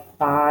until like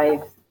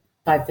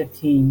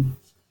 5:15.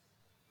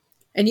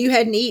 And you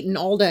hadn't eaten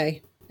all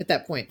day at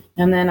that point.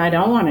 And then I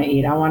don't want to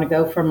eat. I want to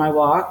go for my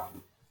walk,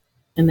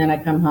 and then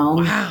I come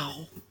home.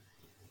 Wow.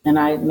 And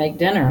I make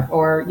dinner,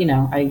 or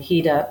I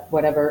heat up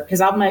whatever,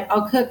 because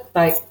I'll cook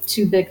like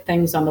 2 big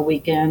things on the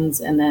weekends,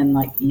 and then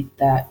like eat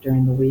that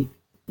during the week.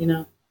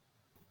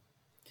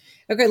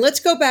 Okay, let's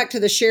go back to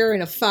the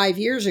Sharon of 5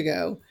 years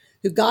ago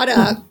who got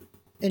up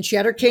and she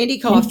had her candy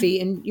coffee,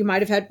 and you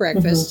might have had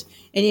breakfast,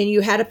 and then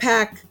you had to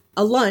pack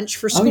a lunch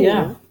for school. Oh,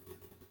 yeah.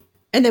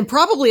 And then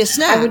probably a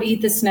snack. I would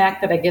eat the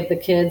snack that I give the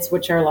kids,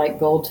 which are like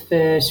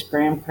goldfish,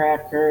 graham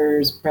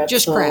crackers, pretzels.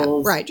 Just crap,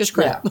 right? Just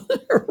crap, yeah.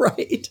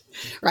 Right.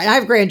 I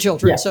have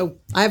grandchildren, so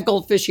I have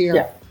goldfish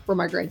here for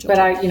my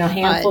grandchildren. But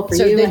handful for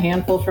you, a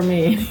handful for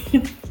me.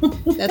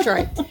 That's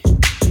right.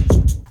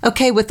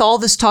 Okay, with all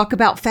this talk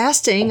about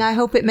fasting, I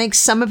hope it makes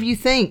some of you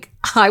think,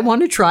 I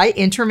want to try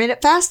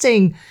intermittent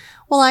fasting.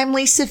 Well, I'm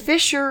Lisa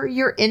Fischer,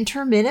 your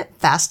intermittent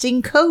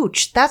fasting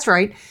coach. That's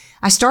right.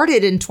 I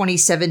started in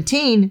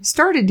 2017,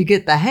 started to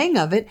get the hang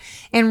of it,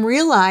 and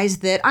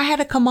realized that I had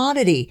a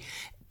commodity.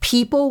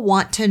 People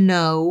want to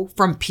know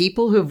from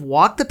people who've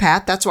walked the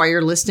path, that's why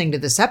you're listening to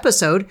this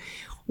episode,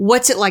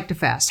 what's it like to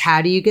fast?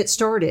 How do you get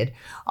started?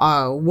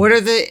 What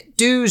are the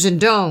do's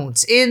and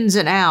don'ts, ins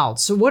and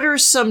outs? What are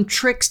some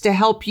tricks to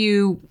help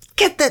you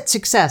get that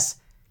success?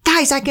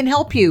 Guys, I can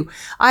help you.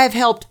 I have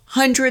helped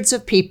hundreds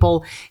of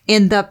people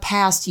in the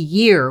past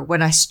year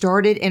when I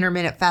started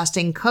intermittent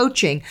fasting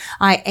coaching.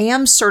 I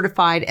am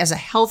certified as a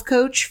health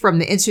coach from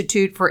the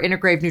Institute for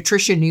Integrative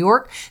Nutrition, New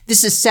York.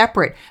 This is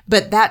separate,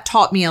 but that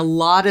taught me a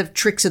lot of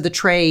tricks of the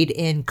trade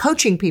in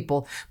coaching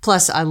people.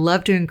 Plus, I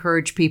love to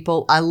encourage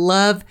people. I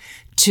love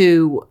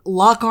to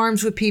lock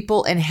arms with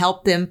people and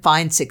help them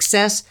find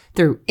success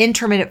through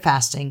intermittent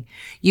fasting.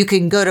 You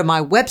can go to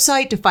my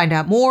website to find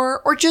out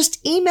more or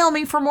just email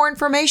me for more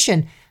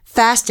information.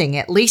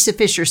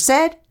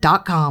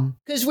 fasting@lisafishersaid.com.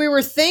 Because we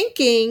were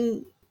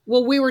thinking,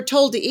 well, we were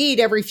told to eat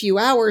every few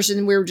hours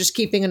and we were just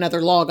keeping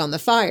another log on the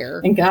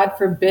fire. And God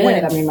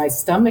forbid, my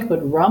stomach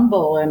would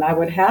rumble and I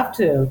would have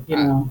to,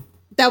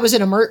 That was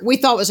we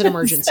thought it was an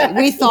emergency.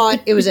 Exactly. We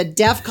thought it was a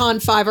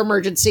DEFCON 5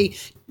 emergency.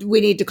 We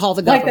need to call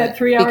the government. Like that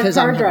 3-hour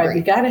car drive.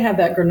 You got to have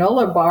that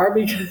granola bar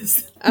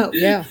because. Oh,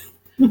 yeah.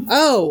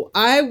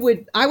 I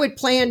would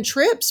plan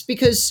trips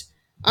because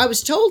I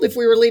was told if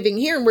we were leaving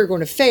here and we were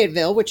going to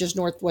Fayetteville, which is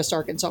Northwest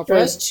Arkansas for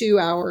us, 2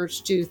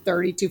 hours,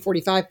 2:30,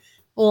 2:45.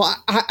 Well,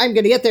 I'm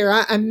going to get there.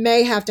 I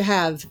may have to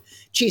have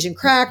cheese and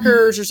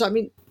crackers or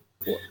something.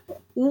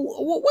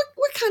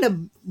 What kind of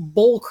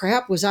bull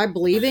crap was I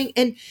believing?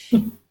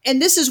 And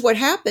this is what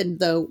happened,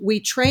 though. We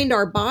trained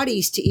our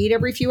bodies to eat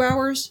every few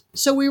hours.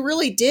 So we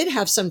really did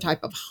have some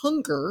type of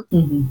hunger,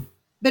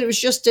 but it was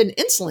just an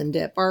insulin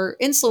dip. Our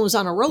insulin was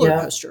on a roller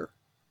coaster.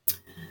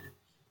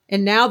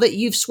 And now that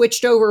you've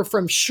switched over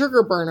from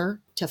sugar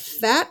burner to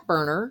fat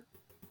burner,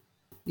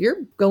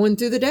 you're going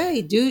through the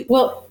day, dude.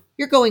 Well,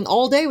 you're going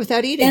all day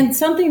without eating. And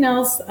something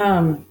else,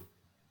 and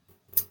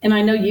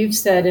I know you've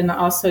said, and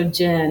also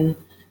Jen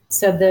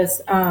said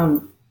this,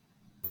 I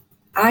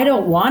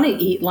don't want to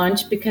eat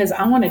lunch because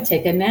I want to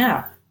take a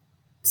nap.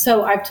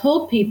 So I've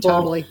told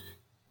people,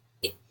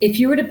 if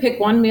you were to pick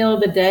one meal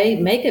of the day,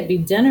 make it be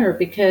dinner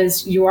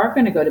because you are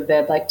going to go to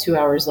bed like 2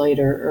 hours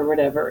later or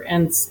whatever.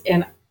 And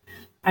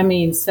I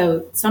mean,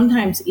 so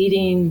sometimes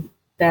eating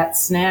that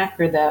snack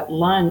or that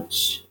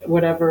lunch,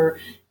 whatever,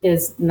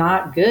 is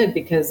not good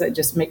because it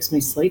just makes me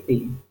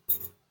sleepy.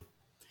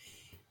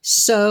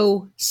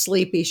 So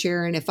sleepy,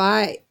 Sharon. If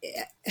I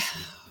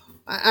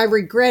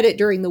regret it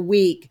during the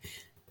week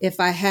if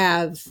I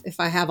have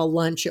a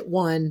lunch at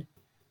 1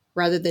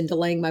 rather than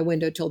delaying my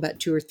window till about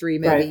 2 or 3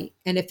 maybe. Right.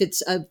 And if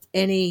it's of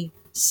any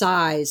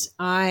size,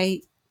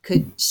 I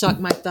could suck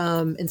my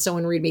thumb and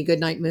someone read me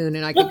Goodnight Moon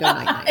and I could go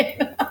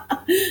night.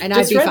 And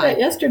I'd be fine. That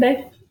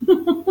yesterday.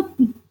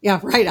 Yeah,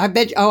 right. I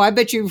bet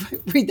you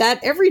read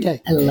that every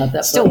day. I love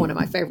that. Still one of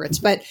my favorites.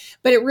 But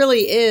it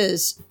really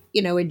is,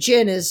 and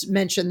Jen has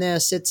mentioned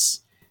this,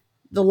 it's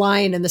the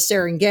lion in the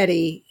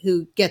Serengeti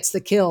who gets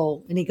the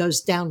kill and he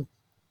goes down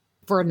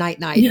for a night.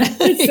 Yeah,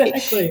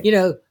 exactly.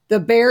 The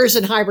bears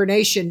in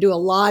hibernation do a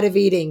lot of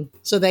eating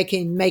so they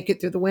can make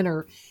it through the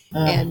winter.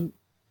 And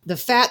the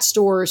fat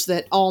stores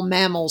that all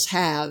mammals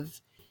have,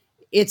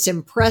 it's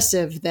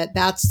impressive that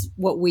that's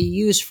what we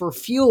use for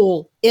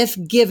fuel if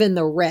given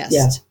the rest.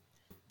 Yeah.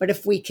 But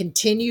if we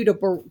continue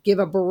to give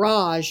a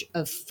barrage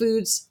of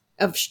foods,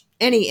 of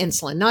any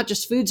insulin, not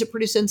just foods that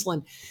produce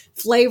insulin,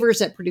 flavors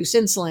that produce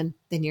insulin,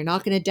 then you're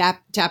not going to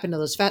tap into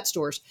those fat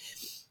stores.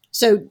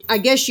 So I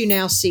guess you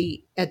now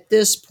see at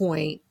this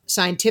point,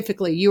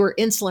 scientifically, you were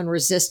insulin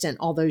resistant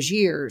all those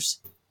years.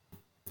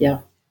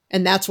 Yeah.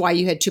 And that's why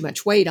you had too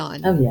much weight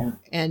on. Oh, yeah.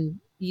 And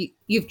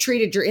you've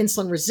treated your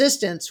insulin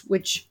resistance,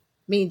 which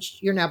means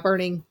you're now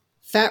burning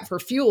fat for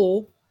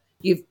fuel.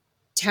 You've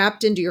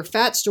tapped into your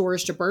fat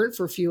stores to burn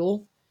for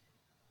fuel,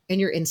 and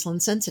you're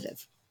insulin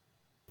sensitive.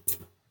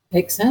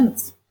 Makes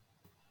sense.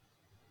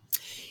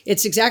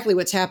 It's exactly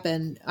what's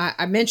happened.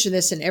 I mention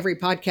this in every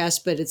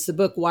podcast, but it's the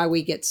book Why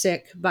We Get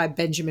Sick by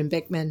Benjamin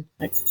Bickman.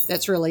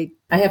 That's really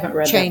I haven't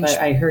read changed. That,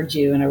 but I heard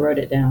you and I wrote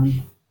it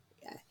down.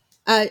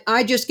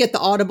 I just get the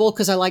Audible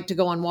because I like to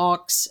go on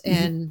walks,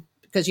 and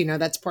because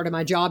that's part of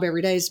my job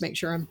every day is to make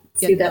sure I'm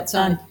getting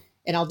outside.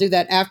 And I'll do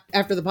that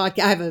after the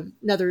podcast. I have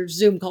another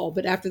Zoom call,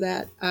 but after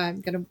that,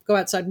 I'm going to go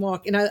outside and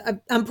walk. And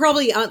I'm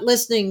probably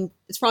listening.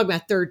 It's probably my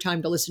third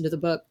time to listen to the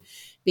book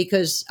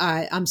because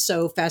I'm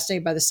so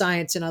fascinated by the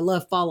science, and I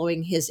love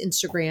following his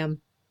Instagram,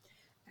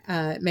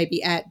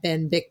 maybe at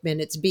Ben Bickman.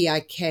 It's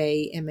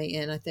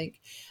Bikman, I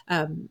think.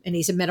 And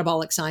he's a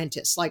metabolic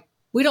scientist. Like,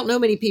 we don't know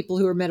many people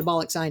who are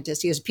metabolic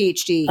scientists. He has a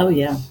PhD. Oh,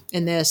 yeah.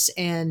 In this,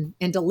 and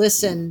to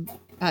listen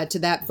to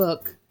that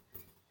book.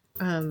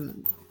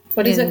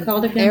 What is it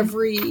called again?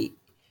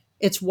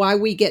 It's Why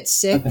We Get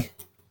Sick. Okay.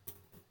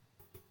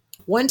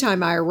 One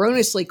time I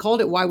erroneously called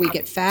it Why We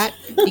Get Fat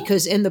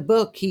because in the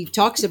book he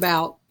talks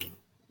about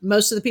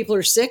most of the people who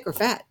are sick are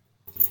fat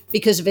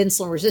because of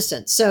insulin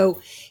resistance.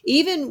 So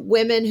even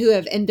women who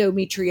have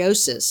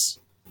endometriosis,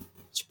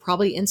 it's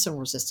probably insulin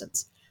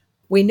resistance.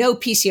 We know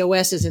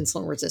PCOS is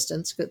insulin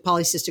resistance,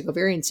 polycystic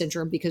ovarian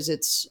syndrome, because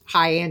it's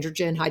high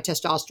androgen, high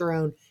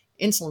testosterone,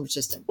 insulin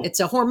resistant.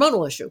 It's a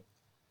hormonal issue.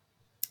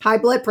 High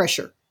blood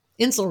pressure,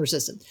 insulin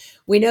resistance.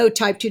 We know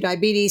type 2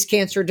 diabetes,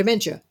 cancer,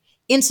 dementia,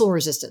 insulin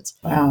resistance.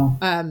 Wow.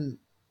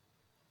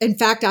 In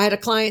fact, I had a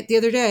client the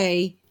other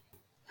day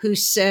who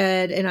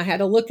said, and I had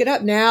to look it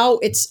up. Now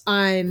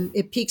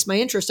it piques my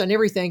interest on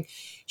everything.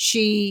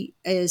 She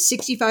is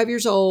 65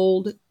 years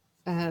old.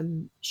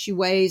 She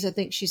weighs, I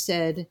think she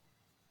said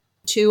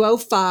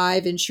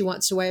 205, and she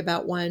wants to weigh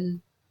about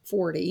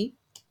 140.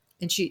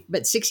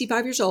 But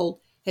 65 years old,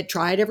 had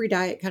tried every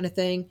diet kind of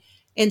thing.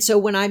 And so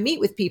when I meet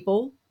with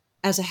people,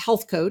 as a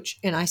health coach,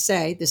 and I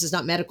say, this is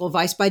not medical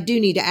advice, but I do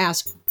need to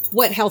ask,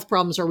 what health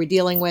problems are we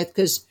dealing with?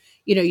 Because,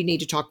 you need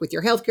to talk with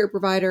your healthcare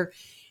provider.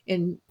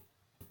 And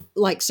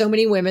like so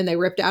many women, they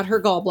ripped out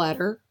her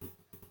gallbladder,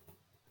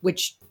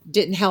 which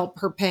didn't help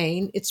her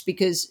pain. It's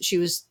because she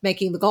was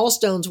making the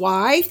gallstones.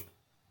 Why?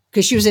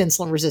 Because she was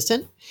insulin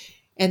resistant.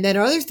 And then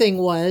other thing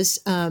was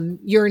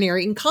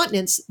urinary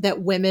incontinence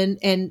that women,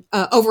 and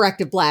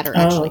overactive bladder,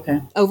 actually. Oh,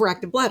 okay.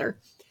 Overactive bladder,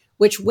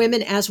 which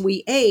women, as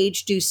we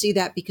age, do see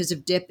that because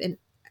of dip in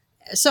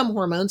some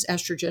hormones,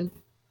 estrogen.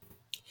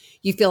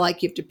 You feel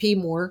like you have to pee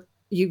more.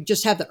 You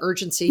just have the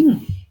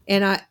urgency.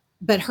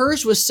 But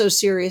hers was so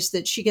serious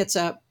that she gets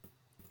up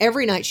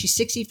every night. She's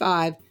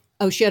 65.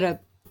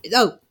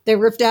 They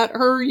ripped out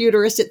her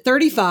uterus at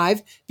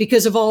 35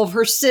 because of all of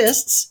her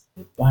cysts.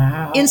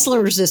 Wow.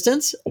 Insulin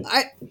resistance.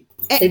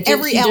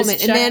 Every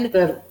element. And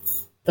then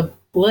the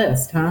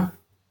list, huh?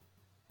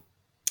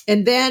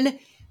 And then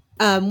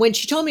when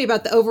she told me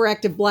about the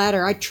overactive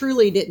bladder, I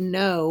truly didn't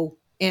know.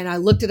 And I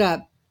looked it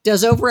up.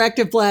 Does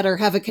overactive bladder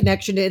have a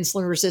connection to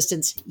insulin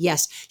resistance?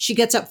 Yes. She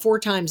gets up 4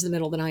 times in the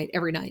middle of the night,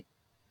 every night.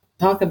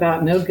 Talk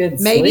about no good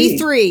sleep. Maybe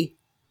 3.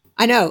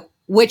 I know.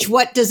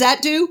 What does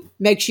that do?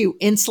 Makes you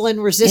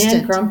insulin resistant.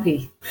 And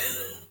grumpy.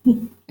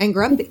 And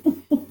grumpy.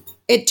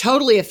 It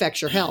totally affects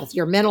your health,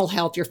 your mental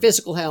health, your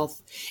physical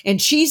health.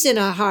 And she's in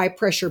a high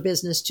pressure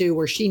business too,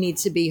 where she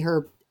needs to be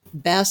her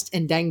best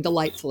and dang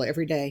delightful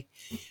every day.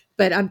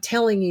 But I'm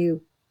telling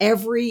you,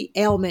 every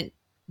ailment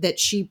that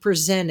she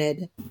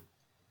presented,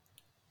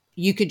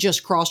 you could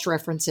just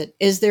cross-reference it.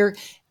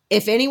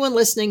 If anyone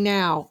listening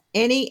now,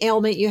 any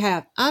ailment you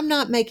have, I'm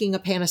not making a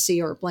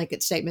panacea or a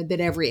blanket statement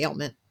that every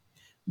ailment,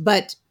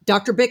 but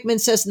Dr. Bickman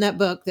says in that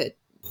book that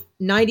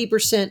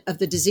 90% of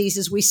the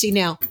diseases we see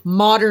now,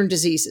 modern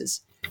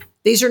diseases,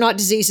 these are not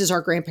diseases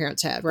our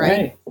grandparents had,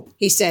 right?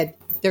 He said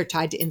they're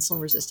tied to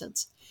insulin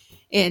resistance.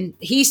 And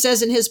he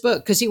says in his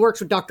book, because he works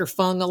with Dr.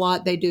 Fung a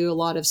lot, they do a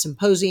lot of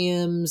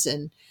symposiums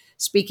and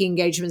speaking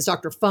engagements.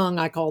 Dr. Fung,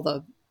 I call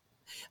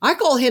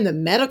him the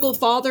medical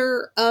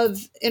father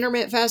of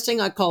intermittent fasting.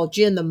 I call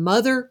Jen the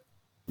mother,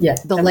 the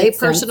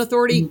layperson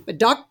authority.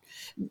 But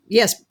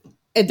yes,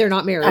 and they're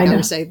not married. I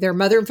would say they're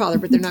mother and father,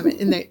 but they're not,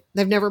 and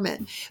they've never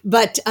met.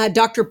 But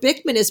Dr.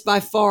 Bickman is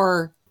by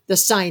far the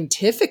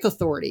scientific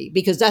authority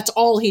because that's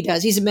all he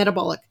does. He's a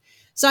metabolic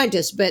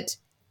scientist. But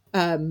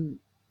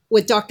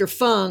with Dr.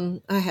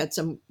 Fung, I had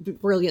some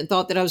brilliant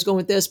thought that I was going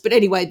with this. But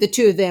anyway, the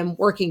two of them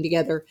working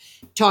together,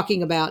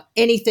 talking about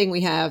anything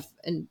we have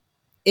and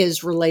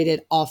is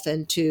related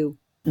often to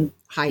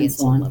high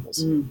insulin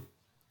levels.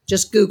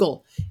 Just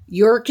Google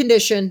your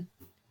condition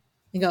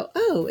and go,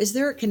 oh, is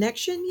there a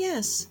connection?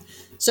 Yes.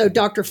 So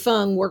Dr.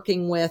 Fung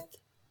working with,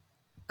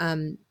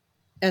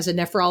 as a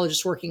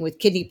nephrologist working with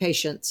kidney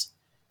patients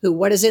who,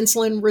 what does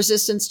insulin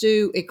resistance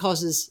do? It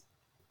causes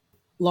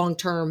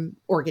long-term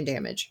organ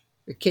damage.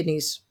 Your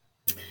kidneys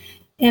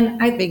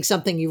being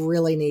something you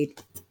really need.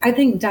 I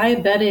think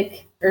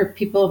diabetic or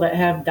people that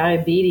have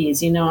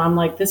diabetes, I'm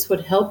like, this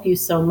would help you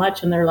so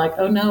much. And they're like,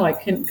 oh no, I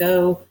couldn't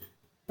go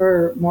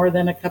for more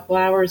than a couple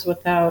hours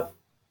without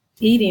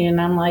eating.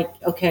 And I'm like,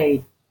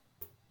 okay,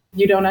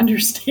 you don't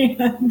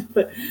understand.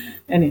 But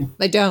anyway.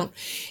 They don't.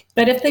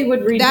 But if they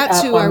would read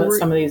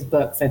some of these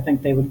books, I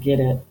think they would get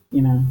it,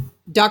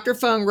 Dr.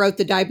 Fung wrote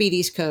the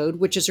Diabetes Code,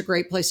 which is a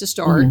great place to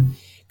start.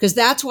 Because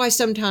that's why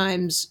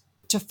sometimes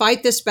to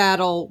fight this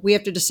battle, we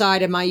have to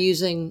decide, am I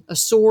using a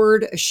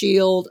sword, a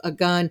shield, a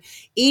gun?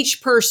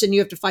 Each person you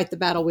have to fight the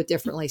battle with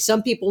differently.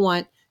 Some people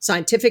want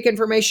scientific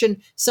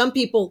information. Some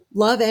people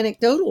love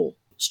anecdotal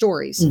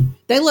stories.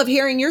 They love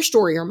hearing your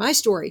story or my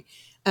story.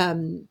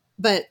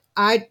 But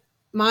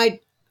my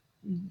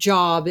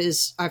job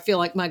is, I feel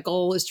like my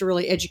goal is to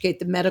really educate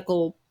the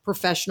medical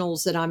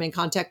professionals that I'm in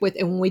contact with.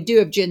 And when we do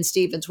have Jen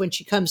Stevens, when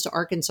she comes to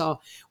Arkansas,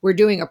 we're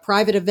doing a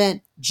private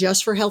event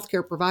just for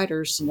healthcare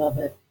providers. Love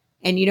it.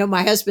 And,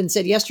 my husband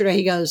said yesterday,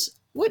 he goes,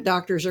 what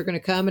doctors are going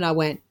to come? And I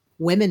went,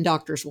 women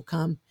doctors will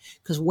come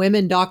because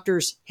women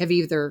doctors have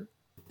either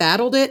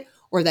battled it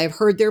or they've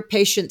heard their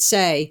patients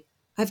say,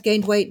 I've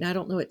gained weight and I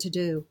don't know what to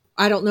do.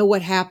 I don't know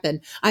what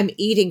happened. I'm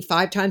eating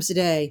 5 times a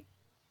day.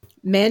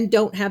 Men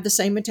don't have the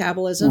same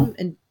metabolism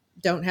and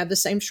don't have the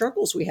same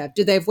struggles we have.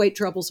 Do they have weight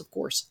troubles? Of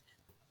course.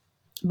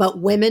 But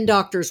women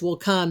doctors will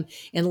come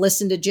and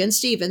listen to Jen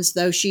Stevens,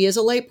 though she is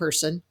a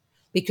layperson,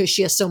 because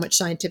she has so much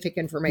scientific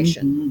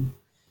information.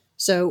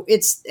 So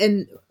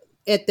and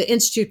at the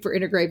Institute for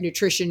Integrative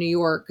Nutrition, New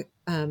York,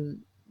 the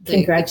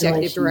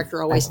executive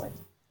director always,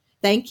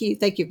 thank you.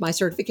 My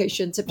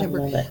certification,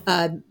 September.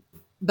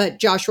 But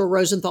Joshua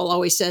Rosenthal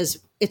always says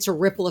it's a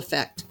ripple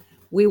effect.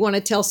 We want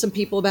to tell some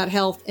people about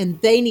health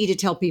and they need to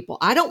tell people.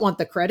 I don't want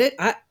the credit.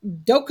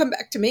 Don't come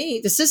back to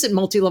me. This isn't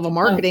multi-level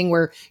marketing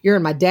where you're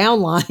in my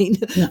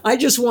downline. I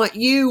just want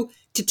you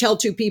to tell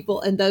 2 people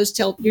and those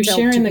You're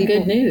sharing the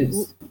good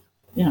news.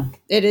 Yeah.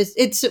 It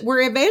is.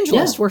 We're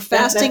evangelists. We're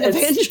fasting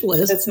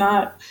evangelists. If it's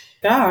not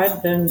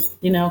God, then,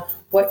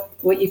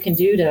 what you can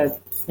do to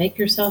make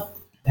yourself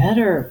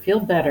better, feel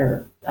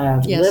better,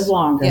 live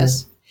longer.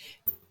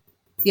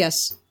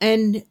 Yes.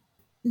 And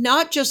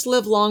not just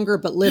live longer,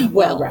 but live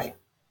well. Right.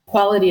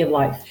 Quality of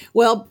life.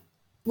 Well,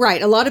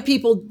 right. A lot of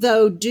people,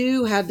 though,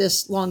 do have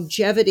this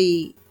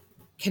longevity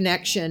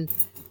connection,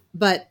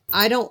 but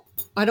I don't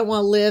want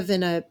to live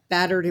in a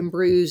battered and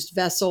bruised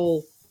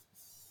vessel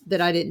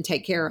that I didn't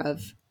take care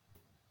of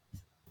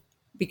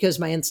because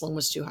my insulin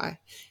was too high,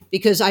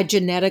 because I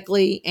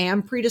genetically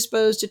am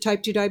predisposed to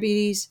type 2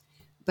 diabetes.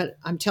 But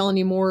I'm telling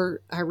you more.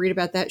 I read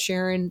about that,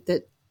 Sharon,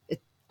 that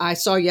I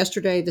saw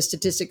yesterday, the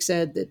statistic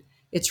said that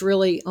it's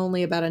really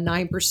only about a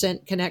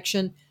 9%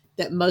 connection,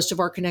 that most of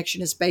our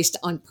connection is based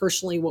on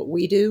personally what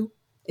we do.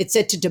 It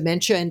said to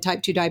dementia and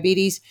type 2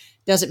 diabetes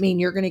doesn't mean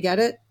you're going to get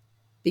it,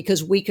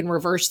 because we can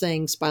reverse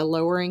things by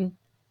lowering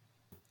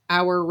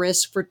our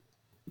risk for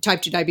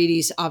type 2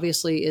 diabetes.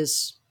 Obviously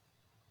is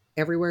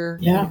everywhere,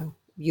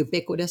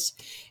 ubiquitous.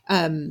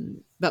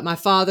 But my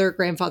father,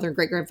 grandfather, and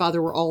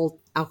great-grandfather were all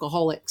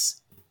alcoholics.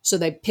 So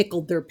they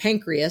pickled their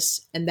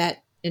pancreas, and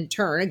that in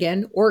turn,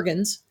 again,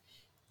 organs,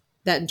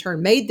 that in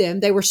turn made them,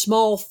 they were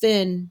small,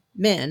 thin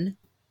men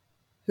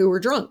who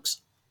were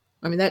drunks.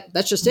 I mean,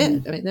 that's just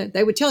it. I mean,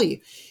 they would tell you.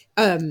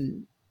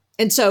 And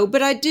so,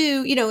 but I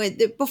do,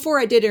 before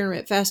I did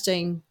intermittent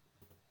fasting,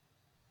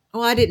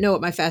 well, I didn't know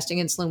what my fasting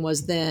insulin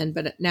was then,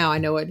 but now I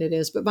know what it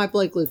is. But my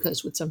blood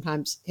glucose would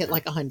sometimes hit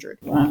like 100,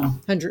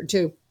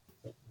 102,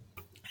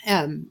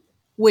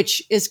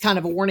 which is kind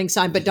of a warning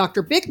sign. But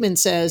Dr. Bickman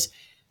says,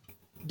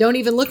 don't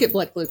even look at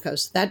blood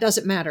glucose. That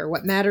doesn't matter.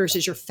 What matters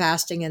is your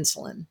fasting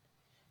insulin,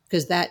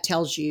 because that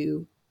tells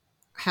you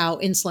how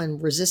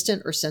insulin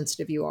resistant or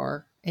sensitive you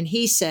are. And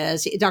he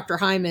says, Dr.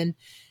 Hyman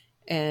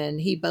and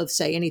he both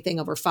say anything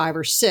over 5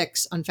 or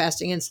 6 on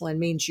fasting insulin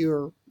means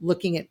you're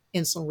looking at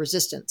insulin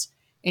resistance.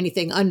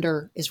 Anything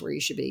under is where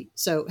you should be.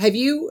 So have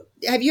you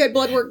had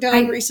blood work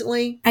done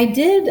recently? I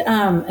did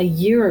a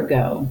year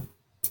ago.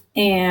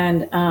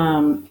 And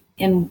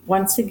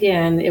once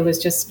again, it was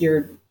just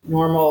your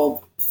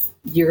normal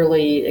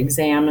yearly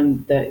exam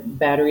and the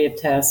battery of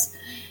tests.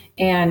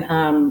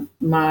 And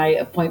my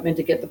appointment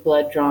to get the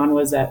blood drawn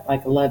was at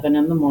like 11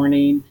 in the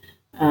morning.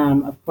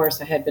 Of course,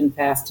 I had been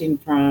fasting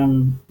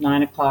from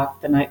 9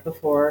 o'clock the night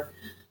before.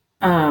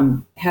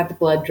 Had the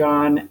blood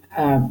drawn,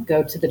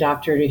 go to the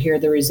doctor to hear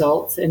the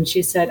results. And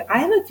she said, I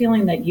have a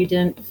feeling that you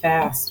didn't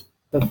fast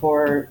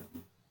before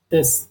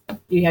this,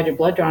 you had your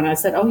blood drawn. I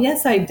said, oh,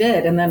 yes, I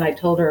did. And then I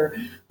told her,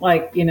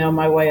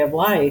 my way of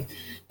life.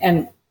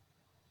 And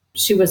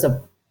she was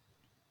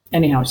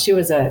no,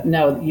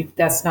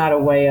 that's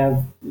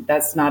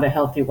not a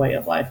healthy way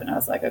of life. And I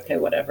was like, okay,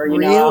 whatever,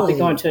 Really? I'll be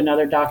going to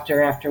another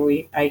doctor after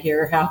I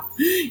hear how,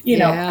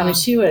 I mean,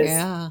 she was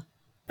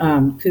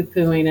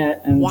poo-pooing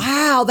it. And,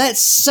 wow,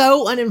 that's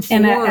so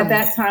uninformed. And at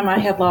that time I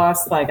had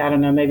lost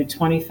maybe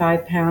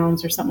 25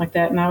 pounds or something like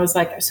that. And I was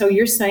like, so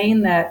you're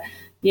saying that,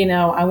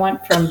 I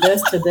went from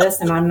this to this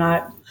and I'm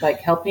not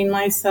helping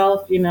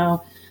myself,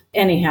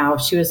 Anyhow,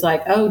 she was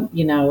like, oh,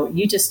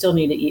 you just still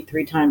need to eat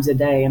 3 times a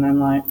day. And I'm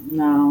like,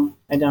 no,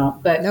 I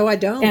don't. But no, I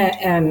don't.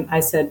 And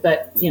I said,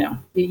 but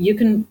you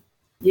can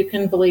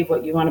believe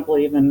what you want to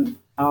believe, and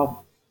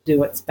I'll do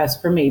what's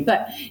best for me.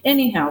 But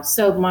anyhow,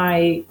 so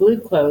my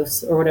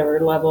glucose or whatever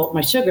level,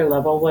 my sugar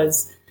level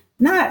was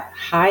not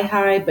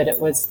high, but it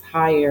was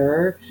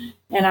higher.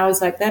 And I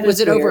was like, that was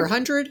is it weird. over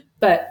 100?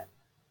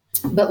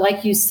 But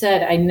like you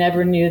said, I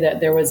never knew that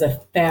there was a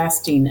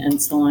fasting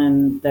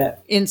insulin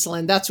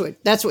that's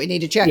what you need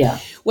to check. Yeah.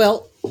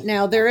 Well,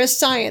 now there is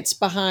science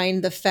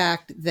behind the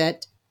fact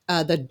that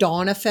the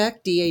dawn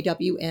effect,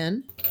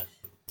 DAWN,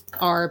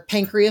 our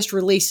pancreas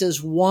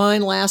releases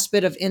one last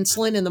bit of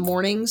insulin in the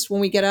mornings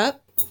when we get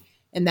up.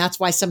 And that's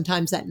why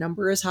sometimes that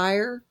number is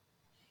higher.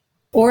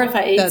 Or if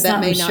I ate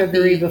something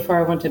sugary before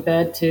I went to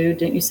bed too.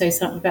 Didn't you say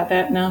something about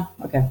that? No?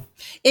 Okay.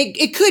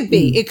 It could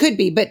be. It could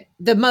be. But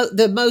the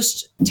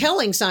most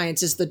telling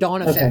science is the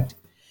dawn effect.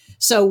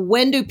 So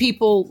when do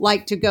people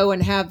like to go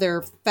and have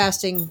their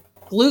fasting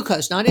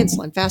glucose, not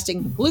insulin,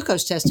 fasting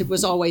glucose tested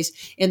was always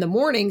in the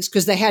mornings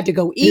because they had to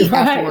go eat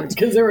afterwards.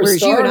 Because they were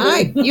Whereas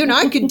starving. you and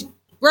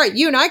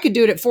I could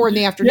do it at 4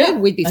 p.m. Yeah,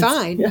 we'd be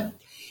fine. Yeah.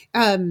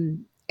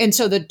 And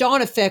so the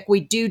dawn effect, we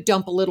do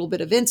dump a little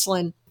bit of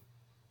insulin.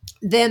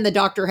 Then the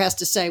doctor has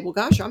to say, well,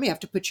 gosh, I'm going to have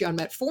to put you on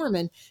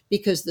metformin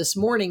because this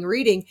morning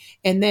reading.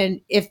 And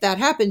then if that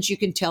happens, you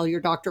can tell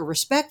your doctor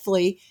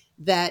respectfully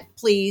that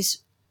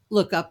please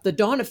look up the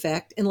dawn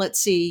effect and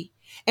let's see.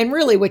 And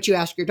really what you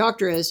ask your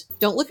doctor is,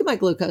 don't look at my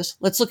glucose.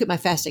 Let's look at my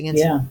fasting insulin.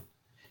 Yeah.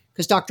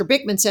 Because Dr.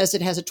 Bickman says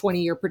it has a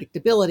 20-year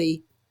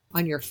predictability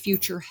on your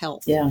future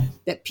health. Yeah.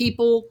 That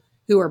people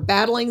who are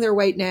battling their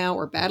weight now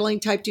or battling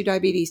type 2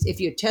 diabetes,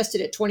 if you had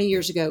tested it 20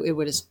 years ago,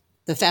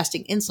 the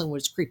fasting insulin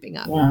was creeping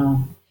up.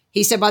 Wow.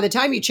 He said, by the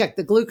time you check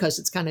the glucose,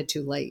 it's kind of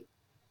too late.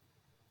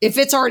 If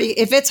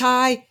it's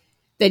high,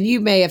 then you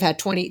may have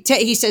had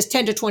he says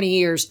 10 to 20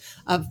 years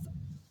of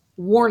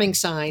warning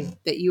sign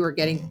that you are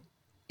getting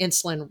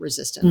insulin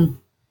resistant.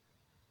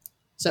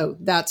 So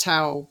that's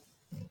how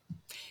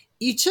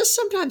you just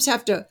sometimes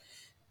have to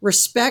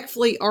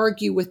respectfully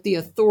argue with the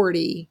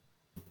authority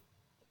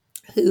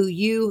who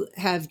you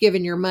have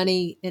given your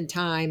money and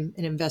time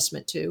and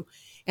investment to.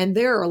 And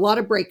there are a lot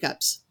of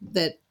breakups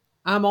that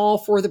I'm all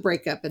for the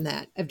breakup in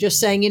that of just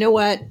saying, you know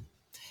what,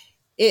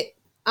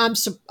 I'm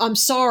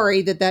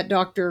sorry that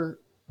doctor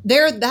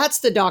there, that's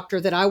the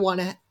doctor that I want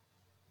to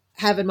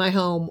have in my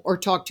home or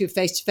talk to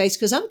face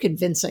because I'm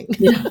convincing.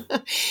 Yeah.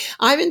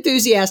 I'm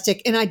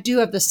enthusiastic and I do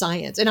have the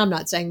science. And I'm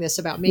not saying this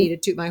about me to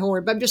toot my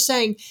horn, but I'm just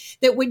saying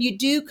that when you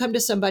do come to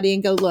somebody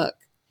and go, look,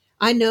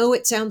 I know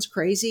it sounds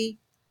crazy,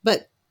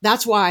 but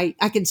that's why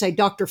I can say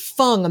Dr.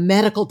 Fung, a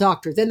medical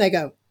doctor. Then they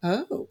go,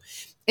 oh.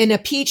 And a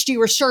PhD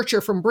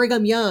researcher from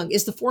Brigham Young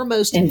is the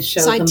foremost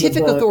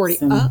scientific authority.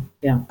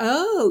 Yeah.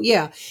 Oh,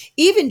 yeah.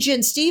 Even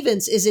Jen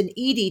Stevens is an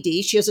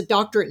EDD. She has a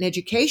doctorate in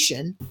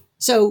education.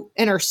 So,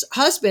 and her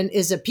husband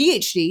is a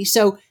PhD.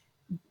 So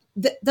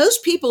those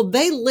people,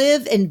 they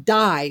live and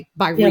die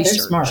by research.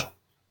 They're smart.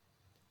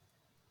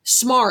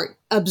 Smart,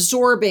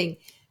 absorbing,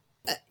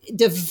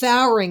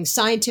 devouring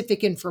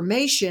scientific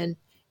information,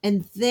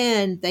 and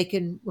then they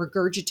can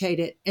regurgitate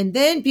it. And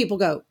then people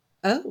go,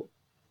 oh.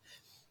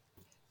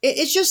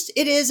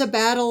 It is a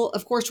battle.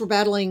 Of course, we're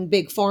battling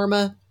big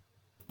pharma.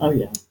 Oh,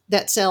 yeah.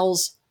 That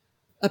sells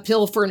a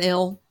pill for an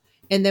ill.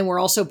 And then we're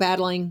also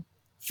battling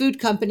food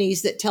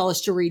companies that tell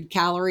us to read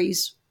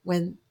calories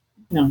when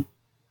no,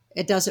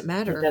 it doesn't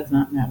matter. It does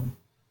not matter.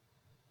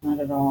 Not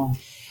at all.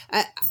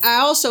 I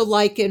also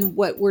liken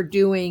what we're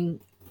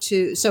doing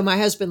to, so my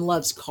husband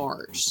loves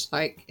cars,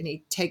 and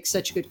he takes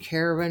such good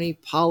care of it, and he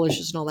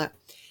polishes and all that.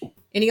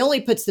 And he only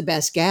puts the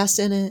best gas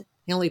in it.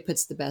 He only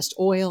puts the best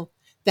oil.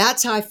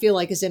 That's how I feel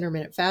like as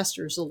intermittent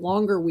fasters. The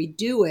longer we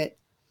do it,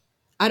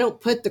 I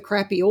don't put the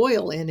crappy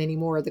oil in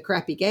anymore, the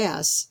crappy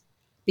gas,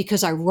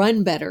 because I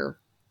run better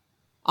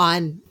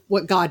on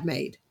what God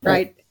made,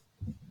 right?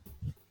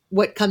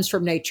 What comes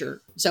from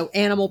nature. So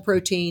animal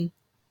protein,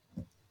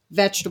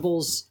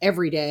 vegetables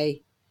every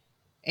day,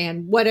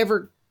 and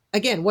whatever,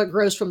 again, what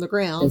grows from the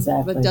ground,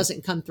 but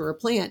doesn't come through a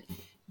plant,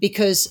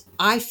 because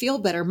I feel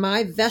better.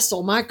 My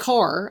vessel, my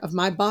car of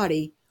my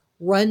body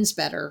runs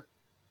better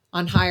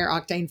on higher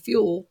octane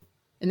fuel.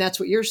 And that's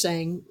what you're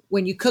saying.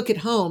 When you cook at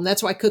home,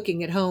 that's why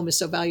cooking at home is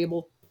so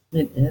valuable.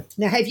 It is.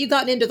 Now, have you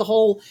gotten into the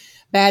whole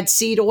bad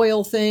seed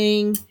oil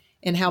thing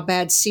and how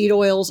bad seed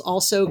oils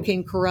also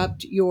can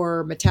corrupt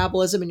your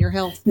metabolism and your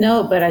health?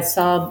 No, but I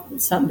saw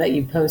something that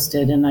you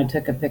posted and I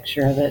took a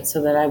picture of it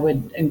so that I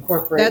would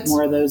incorporate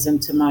more of those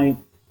into my...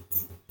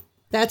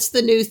 That's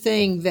the new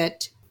thing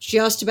that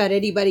just about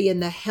anybody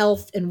in the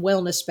health and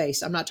wellness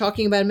space, I'm not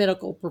talking about a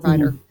medical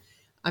provider,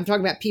 I'm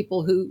talking about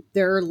people who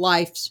their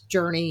life's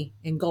journey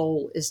and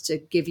goal is to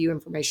give you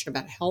information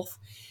about health.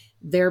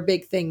 Their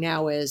big thing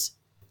now is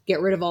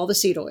get rid of all the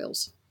seed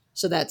oils.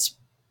 So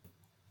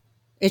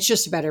it's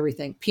just about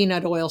everything.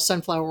 Peanut oil,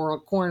 sunflower oil,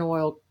 corn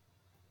oil,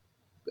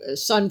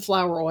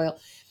 sunflower oil.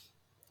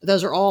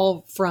 Those are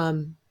all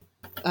from,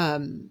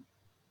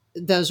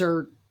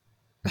 they're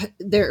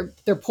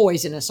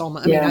poisonous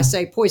almost. I mean, I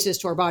say poisonous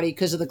to our body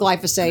because of the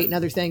glyphosate and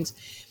other things.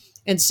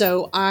 And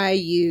so I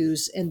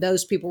use, and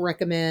those people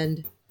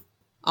recommend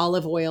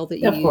olive oil that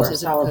you use. Of course,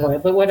 as olive oil.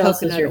 But what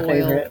else is your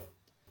favorite?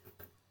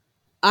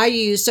 I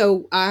use,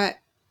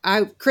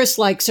 Chris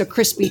likes a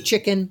crispy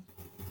chicken.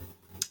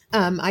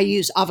 I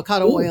use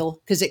avocado oil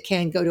because it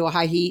can go to a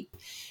high heat.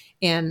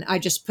 And I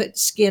just put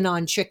skin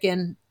on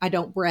chicken. I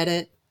don't bread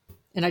it.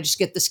 And I just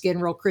get the skin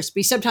real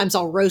crispy. Sometimes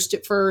I'll roast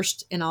it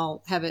first and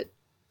I'll have it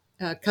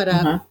cut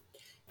up.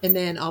 And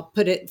then I'll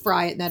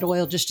fry it in that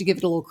oil just to give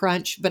it a little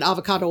crunch. But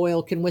avocado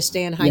oil can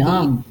withstand high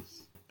heat.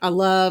 I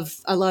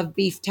love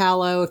beef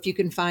tallow if you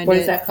can find it. What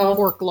is that called?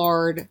 Pork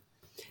lard.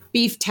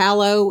 Beef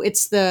tallow.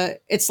 It's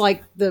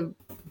like the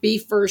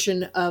beef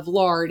version of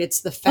lard.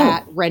 It's the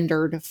fat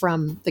rendered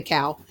from the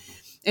cow.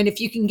 And if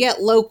you can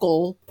get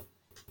local,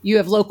 you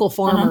have local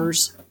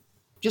farmers.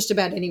 Just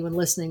about anyone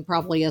listening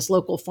probably has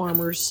local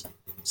farmers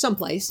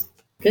someplace.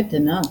 Good to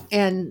know.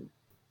 And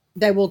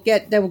they will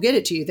get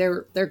it to you.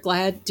 They're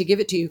glad to give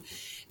it to you.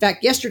 In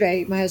fact,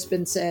 yesterday my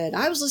husband said,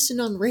 I was listening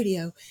on the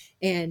radio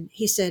and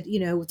he said,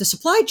 with the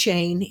supply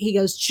chain, he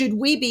goes, should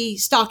we be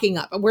stocking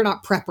up? We're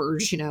not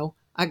preppers,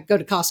 I go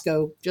to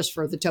Costco just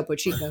for the Topo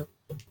Chico,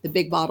 the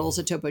big bottles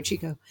of Topo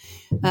Chico.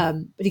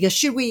 But he goes,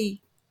 should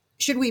we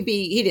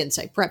be, he didn't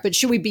say prep, but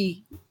should we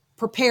be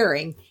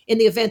preparing in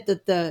the event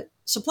that the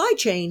supply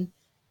chain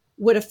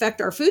would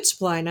affect our food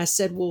supply? And I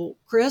said, well,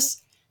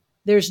 Chris,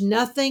 there's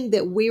nothing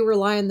that we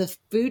rely on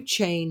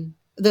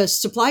the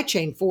supply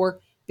chain for,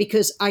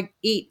 because I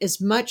eat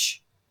as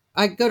much.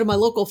 I go to my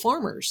local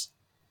farmers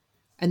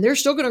and they're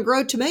still going to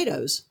grow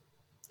tomatoes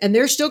and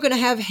they're still going to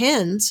have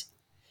hens.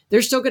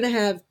 They're still going to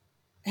have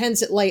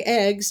hens that lay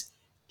eggs,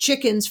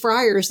 chickens,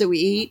 fryers that we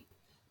eat.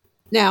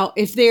 Now,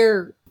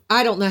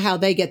 I don't know how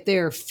they get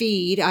their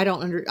feed. I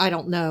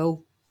don't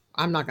know.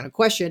 I'm not going to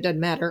question it. Doesn't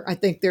matter. I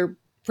think they're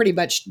pretty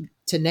much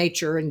to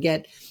nature and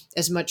get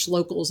as much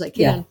local as they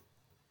can. Yeah.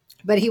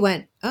 But he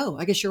went, oh,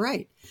 I guess you're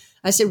right.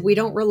 I said, we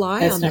don't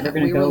rely on that.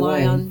 We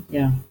rely on,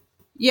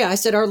 yeah. I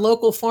said, our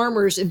local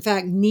farmers, in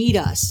fact, need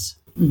us.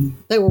 Mm-hmm.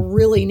 They will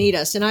really need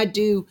us. And I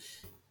do,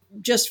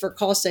 just for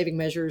cost saving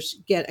measures,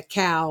 get a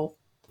cow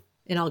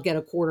and I'll get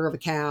a quarter of a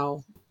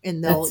cow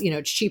and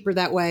it's cheaper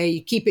that way.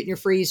 You keep it in your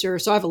freezer.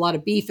 So I have a lot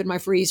of beef in my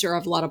freezer. I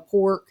have a lot of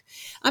pork.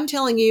 I'm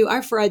telling you,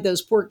 I fried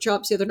those pork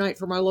chops the other night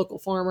for my local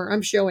farmer.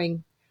 I'm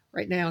showing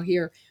right now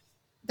here.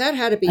 That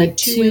had to be a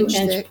 2-inch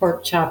 2-inch thick.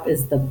 pork chop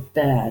is the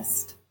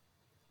best.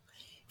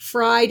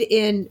 Fried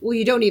in, well,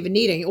 you don't even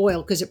need any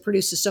oil because it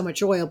produces so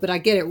much oil, but I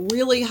get it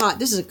really hot.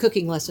 This is a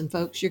cooking lesson,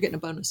 folks. You're getting a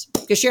bonus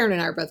because Sharon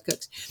and I are both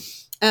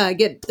cooks.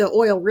 Get the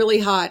oil really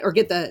hot, or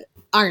get the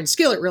iron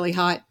skillet really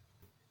hot.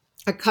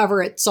 I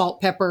cover it, salt,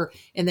 pepper,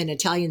 and then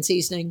Italian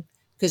seasoning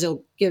because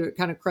it'll give it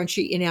kind of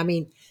crunchy. And I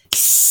mean,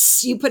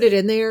 you put it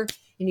in there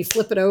and you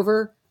flip it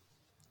over,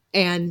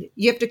 and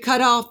you have to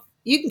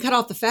you can cut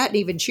off the fat and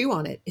even chew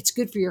on it. It's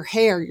good for your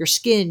hair, your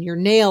skin, your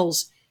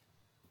nails,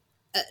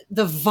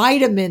 the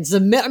vitamins,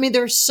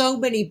 there's so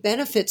many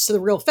benefits to the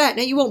real fat.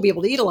 Now, you won't be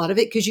able to eat a lot of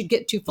it because you'd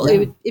get too full.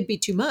 Yeah. It'd be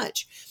too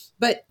much,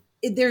 but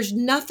there's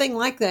nothing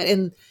like that.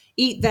 And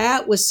eat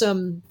that with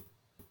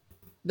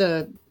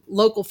the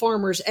local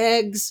farmer's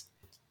eggs,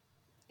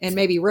 and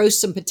maybe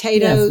roast some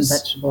potatoes, some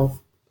vegetables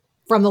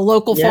from the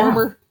local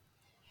farmer.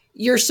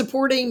 You're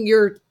supporting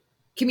your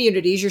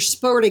communities. You're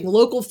supporting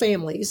local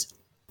families.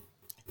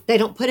 They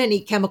don't put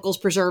any chemicals,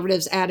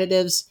 preservatives,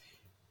 additives.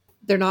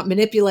 They're not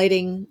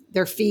manipulating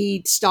their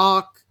feed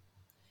stock,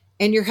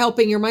 and you're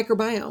helping your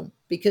microbiome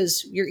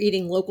because you're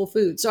eating local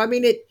food. So,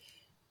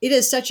 it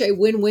is such a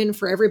win-win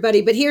for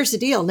everybody. But here's the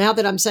deal. Now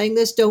that I'm saying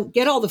this, don't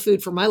get all the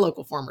food from my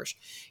local farmers.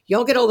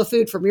 Y'all get all the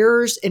food from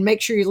yours, and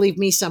make sure you leave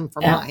me some for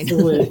mine.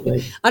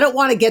 Absolutely. I don't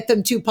want to get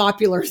them too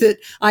popular that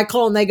I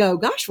call and they go,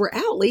 gosh, we're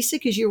out, Lisa,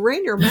 because you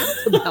ran your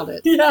mouth about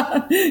it.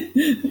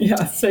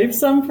 Yeah. Save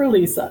some for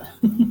Lisa.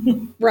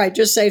 Right.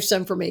 Just save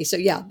some for me. So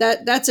yeah,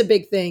 that's a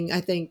big thing,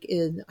 I think,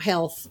 in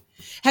health.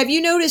 Have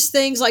you noticed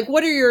things like,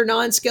 what are your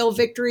non-scale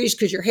victories?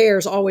 Because your hair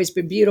has always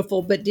been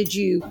beautiful, but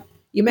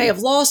you may have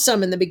lost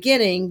some in the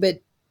beginning,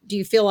 but do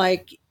you feel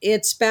like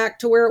it's back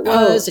to where it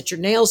was, that your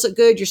nails look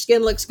good, your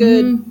skin looks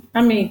good?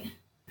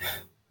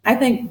 I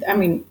think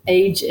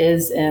age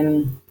is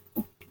in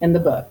the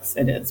books.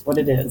 It is what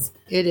it is.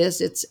 It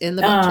is. It's in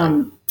the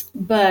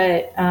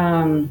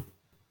books.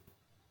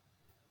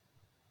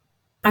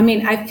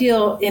 I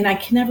feel, and I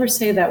can never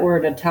say that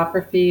word,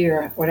 autophagy,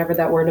 or whatever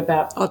that word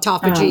about.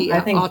 Autophagy.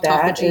 I think autophagy.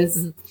 that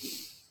is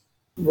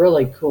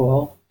really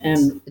cool.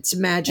 And it's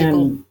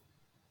magical. And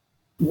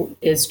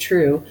is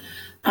true.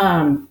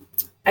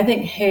 I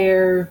think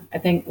hair,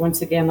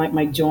 once again, like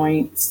my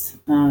joints,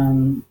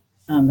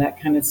 that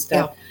kind of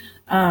stuff.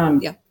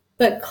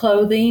 But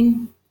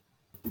clothing,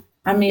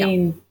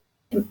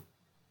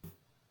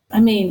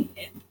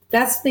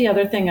 that's the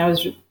other thing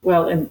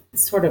and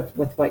sort of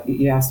with what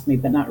you asked me,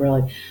 but not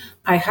really.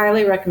 I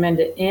highly recommend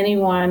to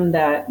anyone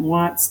that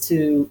wants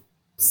to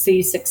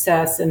see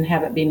success and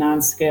have it be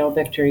non-scale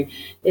victory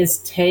is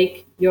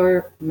take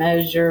your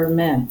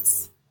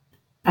measurements.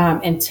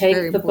 And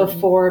take the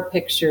before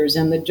pictures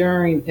and the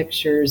during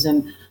pictures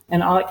and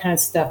all that kind of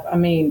stuff.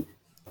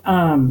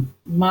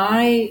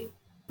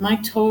 My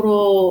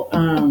total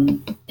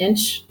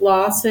inch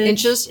loss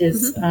is just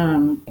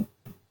a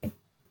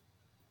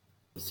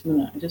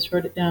minute, I just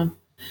wrote it down.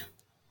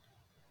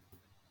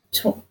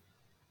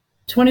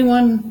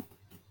 21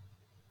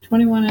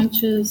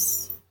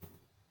 inches.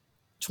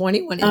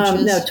 21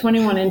 inches.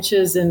 21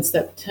 inches in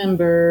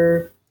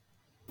September.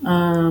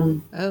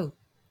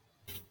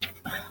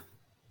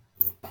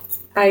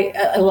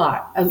 A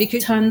lot.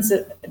 Tons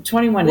of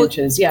 21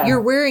 inches. Yeah. You're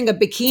wearing a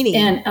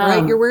bikini,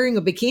 right? You're wearing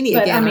a bikini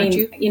again, aren't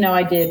you?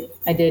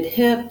 I did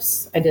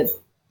hips, I did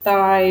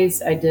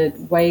thighs, I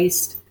did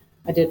waist,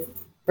 I did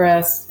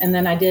breasts, and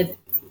then I did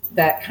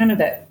that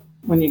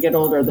when you get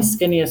older, the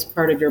skinniest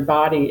part of your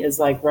body is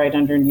like right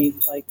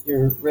underneath like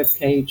your rib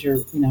cage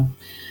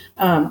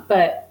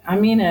but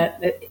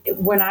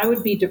when I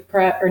would be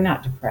depressed, or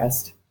not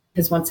depressed,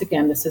 because once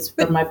again, this is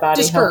for my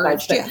body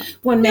health.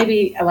 When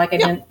maybe, like I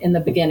didn't in the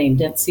beginning,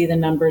 didn't see the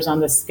numbers on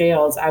the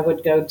scales, I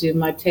would go do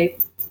my tape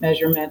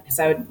measurement because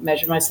I would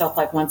measure myself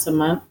like once a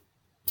month.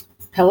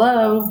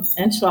 Hello,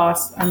 inch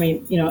loss.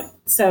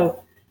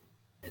 So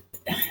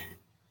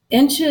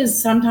inches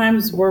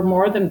sometimes were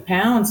more than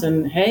pounds,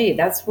 and hey,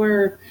 that's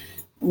where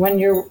when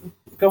you're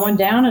going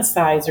down a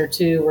size or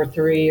 2 or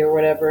 3 or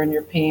whatever in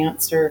your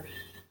pants, or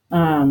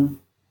and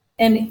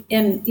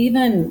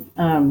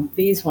even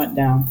these went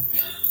down.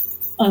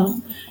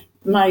 I'm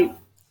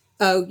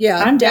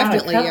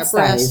definitely down a cup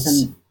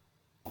size,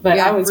 but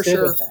I was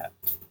good with that.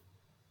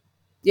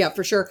 Yeah,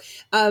 for sure.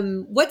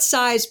 What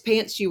size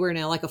pants do you wear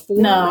now? Like a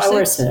 4? No, or 6? I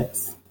wear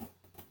 6.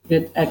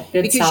 Good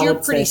because solid you're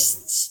pretty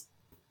 6.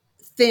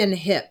 Thin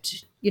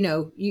hipped.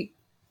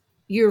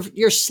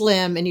 You're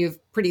slim and you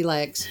have pretty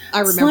legs.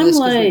 I remember slim this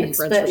legs, we've been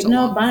friends but for so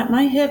long.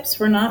 my hips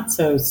were not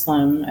so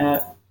slim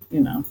at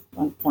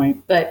one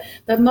point. But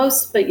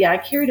I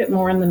carried it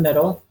more in the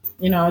middle.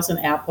 I was an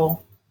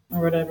apple or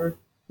whatever,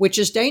 which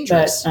is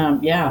dangerous.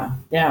 But yeah,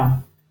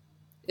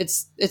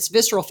 it's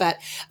visceral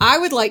fat. I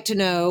would like to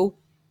know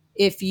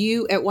if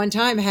you at one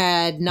time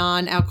had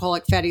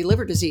non-alcoholic fatty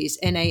liver disease,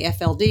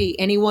 NAFLD.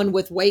 Anyone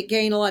with weight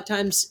gain a lot of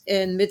times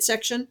in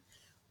midsection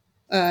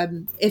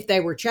if they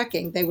were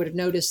checking, they would have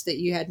noticed that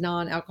you had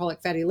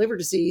non-alcoholic fatty liver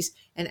disease.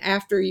 And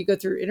after you go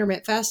through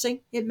intermittent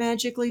fasting, it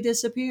magically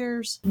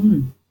disappears.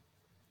 Who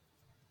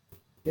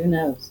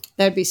knows?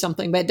 That'd be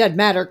something, but it doesn't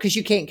matter because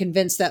you can't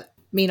convince that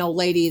mean old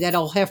lady, that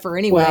old heifer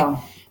anyway.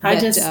 Well,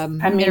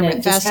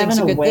 Intermittent fasting's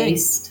a good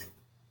waist. Thing.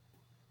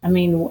 I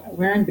mean,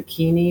 wearing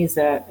bikinis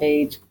at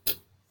age.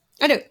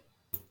 I know.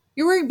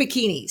 You're wearing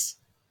bikinis.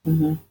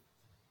 Mm-hmm.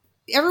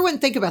 Everyone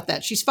think about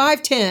that. She's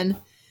 5'10",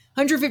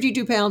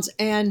 152 pounds,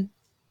 and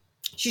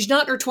she's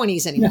not in her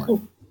 20s anymore.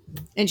 No.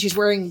 And she's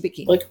wearing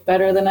bikini. Look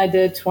better than I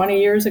did 20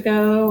 years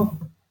ago.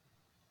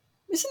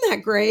 Isn't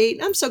that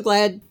great? I'm so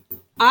glad.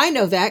 I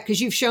know that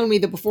because you've shown me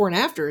the before and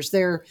afters.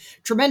 They're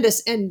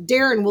tremendous. And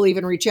Darren will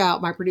even reach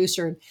out, my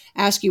producer, and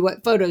ask you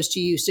what photos to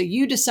use. So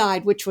you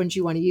decide which ones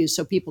you want to use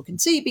so people can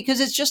see, because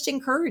it's just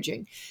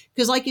encouraging.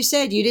 Because like you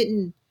said, you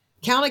didn't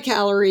count a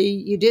calorie.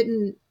 You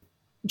didn't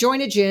join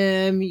a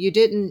gym. You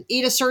didn't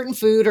eat a certain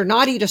food or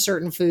not eat a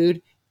certain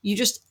food. You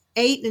just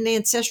ate an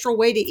ancestral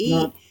way to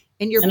eat.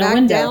 And you're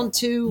back down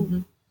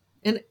to,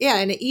 an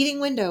eating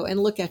window. And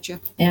look at you.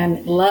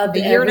 And loved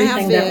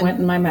everything that went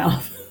in my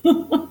mouth.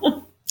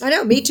 I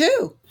know. Me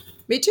too.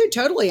 Me too.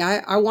 Totally.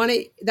 I want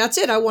to, that's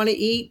it. I want to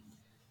eat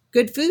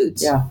good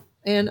foods. Yeah.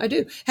 And I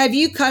do. Have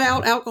you cut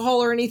out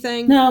alcohol or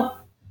anything? No.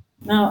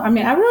 I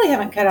mean, I really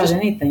haven't cut out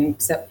anything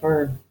except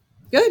for,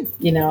 good.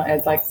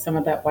 As like some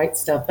of that white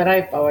stuff, but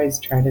I've always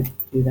tried to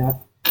do that,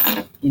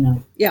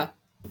 Yeah.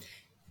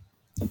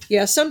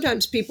 Yeah.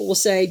 Sometimes people will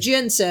say,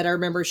 Jen said, I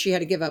remember she had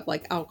to give up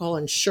like alcohol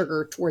and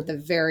sugar toward the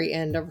very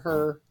end of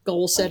her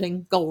goal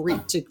setting,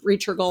 to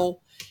reach her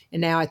goal.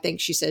 And now I think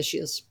she says she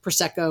has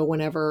Prosecco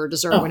whenever, or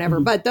dessert whenever.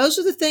 Mm-hmm. But those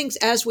are the things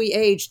as we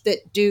age that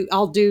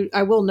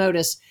I will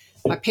notice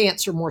my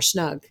pants are more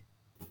snug.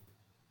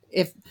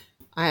 If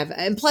I have,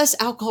 and plus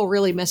alcohol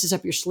really messes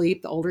up your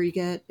sleep the older you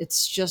get.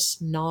 It's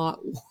just not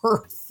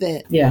worth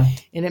it. Yeah.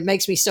 And it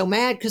makes me so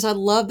mad because I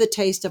love the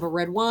taste of a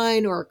red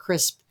wine or a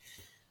crisp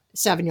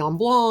Sauvignon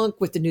Blanc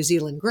with the New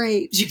Zealand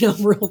grapes,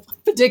 real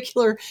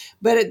particular.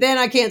 But then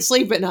I can't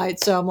sleep at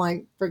night. So I'm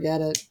like,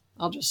 forget it.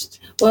 I'll just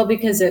have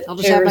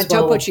my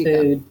Topo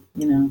Chico.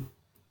 Food,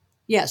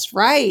 Yes,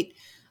 right.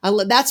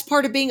 That's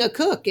part of being a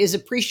cook, is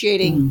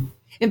appreciating. Mm.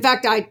 In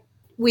fact,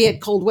 we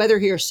had cold weather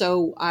here,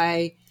 so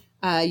I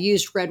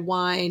used red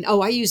wine.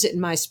 Oh, I use it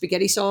in my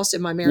spaghetti sauce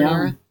and my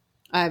marinara. Yum.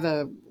 I have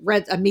a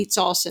meat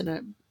sauce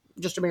and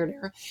just a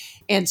marinara,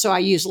 and so I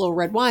use a little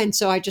red wine.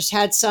 So I just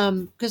had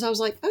some because I was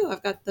like, oh,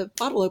 I've got the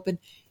bottle open.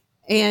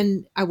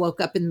 And I woke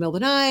up in the middle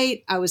of the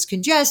night. I was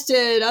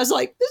congested. I was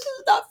like, this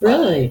is not fun.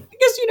 Really?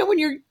 Because, when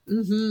you're,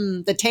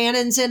 the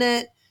tannins in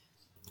it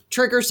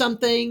trigger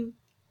something.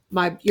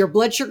 Your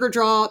blood sugar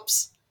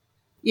drops.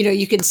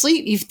 You can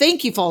sleep. You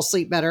think you fall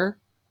asleep better.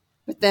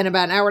 But then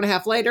about an hour and a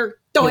half later,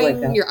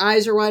 doing, your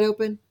eyes are wide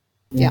open.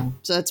 Yeah.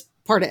 So that's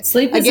part of it.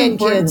 Sleep is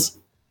important. Kids.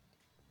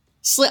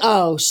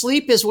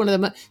 Sleep is one of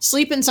the,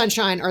 sleep and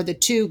sunshine are the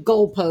two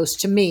goalposts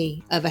to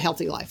me of a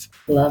healthy life.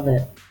 Love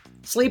it.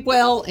 Sleep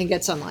well and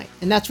get sunlight.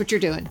 And that's what you're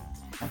doing.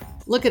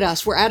 Look at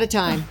us. We're out of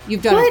time.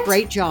 You've done a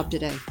great job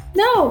today.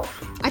 No.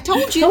 I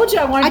told you.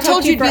 I wanted to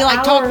talk to you for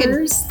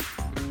hours.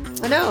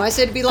 I know. I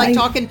said it'd be like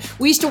talking.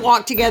 We used to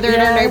walk together in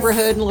our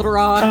neighborhood in Little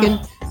Rock and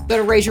go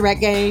to Razorback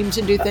games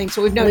and do things.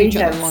 So we've known each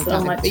other a long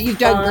time. But you've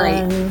done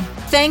great.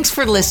 Thanks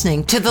for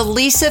listening to the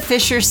Lisa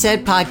Fischer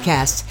Said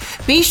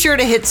podcast. Be sure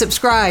to hit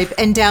subscribe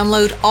and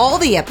download all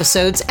the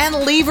episodes and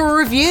leave a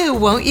review,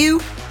 won't you?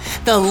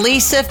 The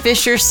Lisa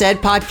Fischer Said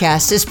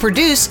podcast is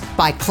produced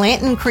by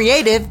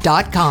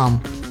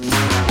ClantonCreative.com.